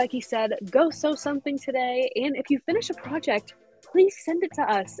 Like Becky said, go sew something today. And if you finish a project, please send it to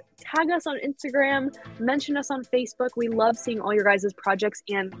us. Tag us on Instagram, mention us on Facebook. We love seeing all your guys' projects.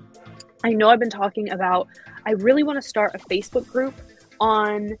 And I know I've been talking about, I really want to start a Facebook group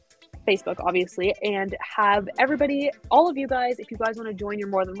on Facebook, obviously, and have everybody, all of you guys, if you guys want to join, you're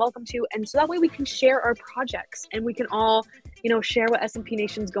more than welcome to. And so that way we can share our projects and we can all, share what SMP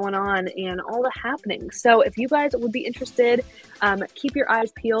Nation's going on and all the happenings. So if you guys would be interested, keep your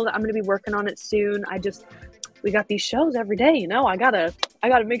eyes peeled. I'm going to be working on it soon. We got these shows every day, I gotta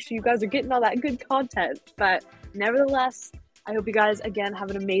make sure you guys are getting all that good content. But nevertheless, I hope you guys, again, have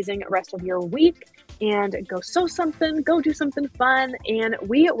an amazing rest of your week and go sew something, go do something fun, and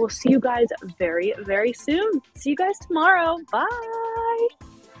we will see you guys very, very soon. See you guys tomorrow. Bye.